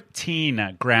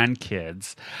 13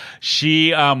 grandkids, she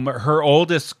her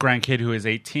oldest grandkid, who is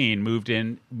 18, moved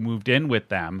in with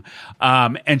them,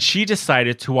 and she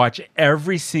decided to watch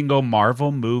every single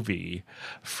Marvel movie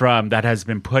from that has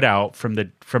been put out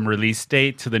from release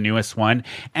date to the newest one,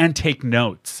 and take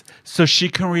notes so she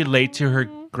can relate to her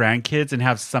grandkids and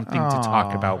have something to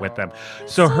talk about with them.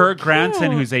 So her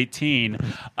grandson, who's 18,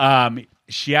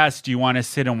 she asked, "Do you want to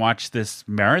sit and watch this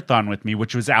marathon with me?"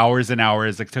 Which was hours and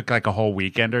hours. It took like a whole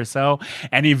weekend or so.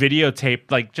 And he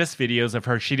videotaped like just videos of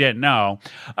her. She didn't know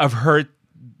of her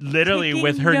literally Taking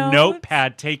with her notes?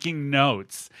 notepad taking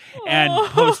notes and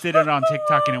posted it on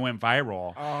TikTok, and it went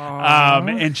viral.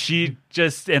 And she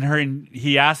just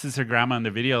he asks her grandma in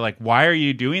the video, like, "Why are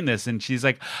you doing this?" And she's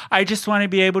like, "I just want to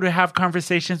be able to have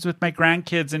conversations with my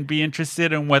grandkids and be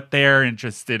interested in what they're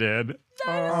interested in." Isn't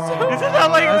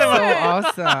that like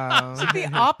That's so awesome. The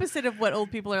opposite of what old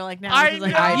people are like now. I Which is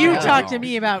like, know. you I know. talk to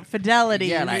me about fidelity.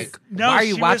 Yeah, like, No, why are she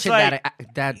you was watching like-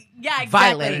 that yeah, exactly.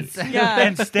 violence? Yeah.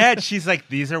 Instead, she's like,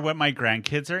 "These are what my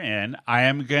grandkids are in. I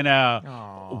am gonna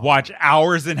watch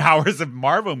hours and hours of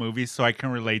Marvel movies so I can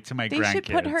relate to my They grandkids." should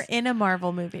put her in a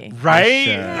Marvel movie. right?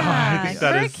 should. Oh, I think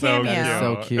that Yeah, is so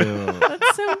cameo. cute. so cute.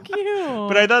 That's so cute.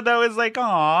 But I thought that was like,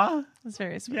 aw, That's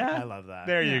very sweet. yeah. I love that.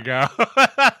 There you go.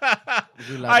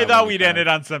 We love I that thought when we'd you end cry. it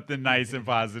on something nice and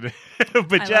positive.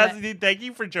 But I love Jasmine, thank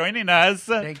you for joining us.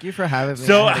 Thank you for having me.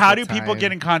 So, I had a how good do people time.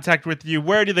 get in contact with you?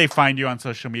 Where do they find you on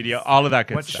social media? All of that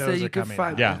good What stuff. shows So are you can coming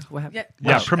find out? Yeah. What happened?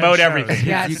 Yeah, promote shows. everything.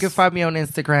 Yes. You can find me on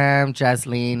Instagram,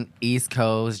 Jasleen East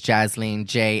Coast, Jasleen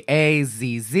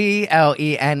JAZZLENE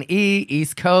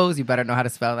East Coast. You better know how to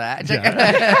spell that.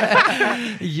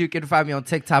 You can find me on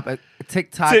TikTok as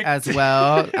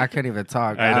well. I can't even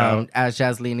talk. I know. As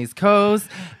Jasleen East Coast.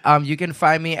 You can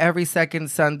find me every second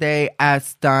Sunday at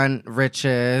Stun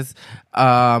Riches.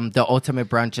 The Ultimate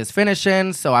Brunch is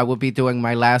finishing, so I will be doing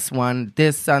my last one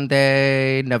this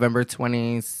Sunday, November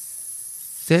 26th.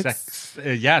 Tomorrow,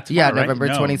 right? November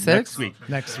No, 26th. next week.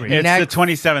 Next week. It's the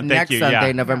 27th. Thank next you. Sunday,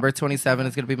 Yeah. November 27th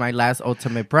is going to be my last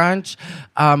Ultimate Brunch.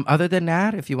 Other than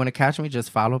that, if you want to catch me, just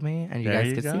follow me and you There guys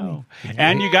you can see go. me.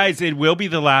 And you guys, it will be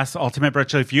the last Ultimate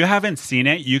Brunch. So if you haven't seen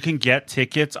it, you can get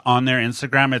tickets on their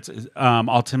Instagram. It's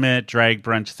Ultimate Drag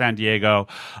Brunch San Diego.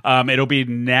 It'll be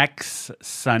next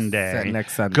Sunday.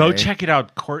 Next Sunday. Go check it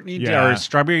out. Courtney Yeah. or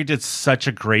Strawberry did such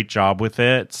a great job with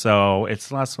it. So it's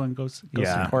the last one. Go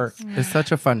Yeah. support. It's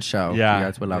such a fun show. Yeah. You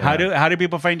guys will love it. How do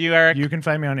people find you, Eric? You can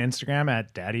find me on Instagram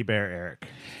at Daddy Bear Eric.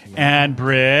 And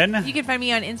Bryn. You can find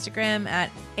me on Instagram at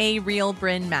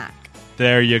 @ARealBrynMac.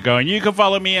 There you go. And you can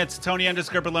follow me. It's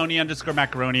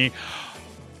Tony_Baloney_Macaroni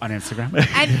on Instagram.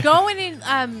 And go in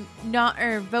and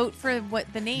vote for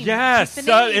what the name. Yes, Pick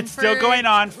the so name it's still for going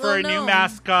on for a Little new Gnome.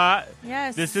 mascot.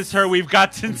 Yes. This is her. We've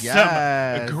gotten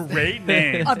Yes. some great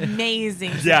names.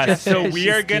 Amazing. Yeah, so we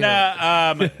She's are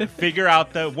gonna figure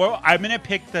out I'm gonna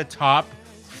pick the top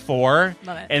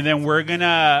Love it. and then we're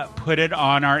gonna put it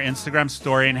on our Instagram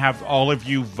story and have all of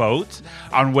you vote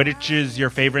on which is your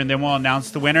favorite, and then we'll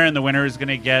announce the winner, and the winner is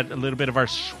gonna get a little bit of our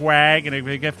swag and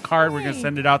a gift card. We're gonna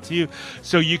send it out to you,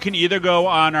 so you can either go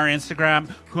on our Instagram,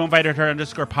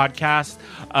 whoinvitedher_podcast,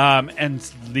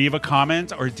 and leave a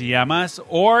comment or DM us,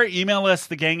 or email us,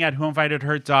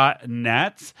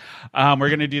 thegang@whoinvitedher.net. We're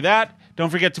gonna do that. Don't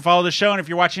forget to follow the show, and if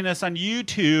you're watching us on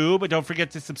YouTube, don't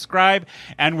forget to subscribe.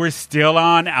 And we're still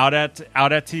on Out at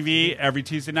TV every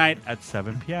Tuesday night at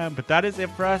 7 p.m. But that is it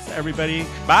for us, everybody.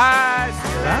 Bye.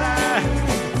 See you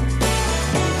later.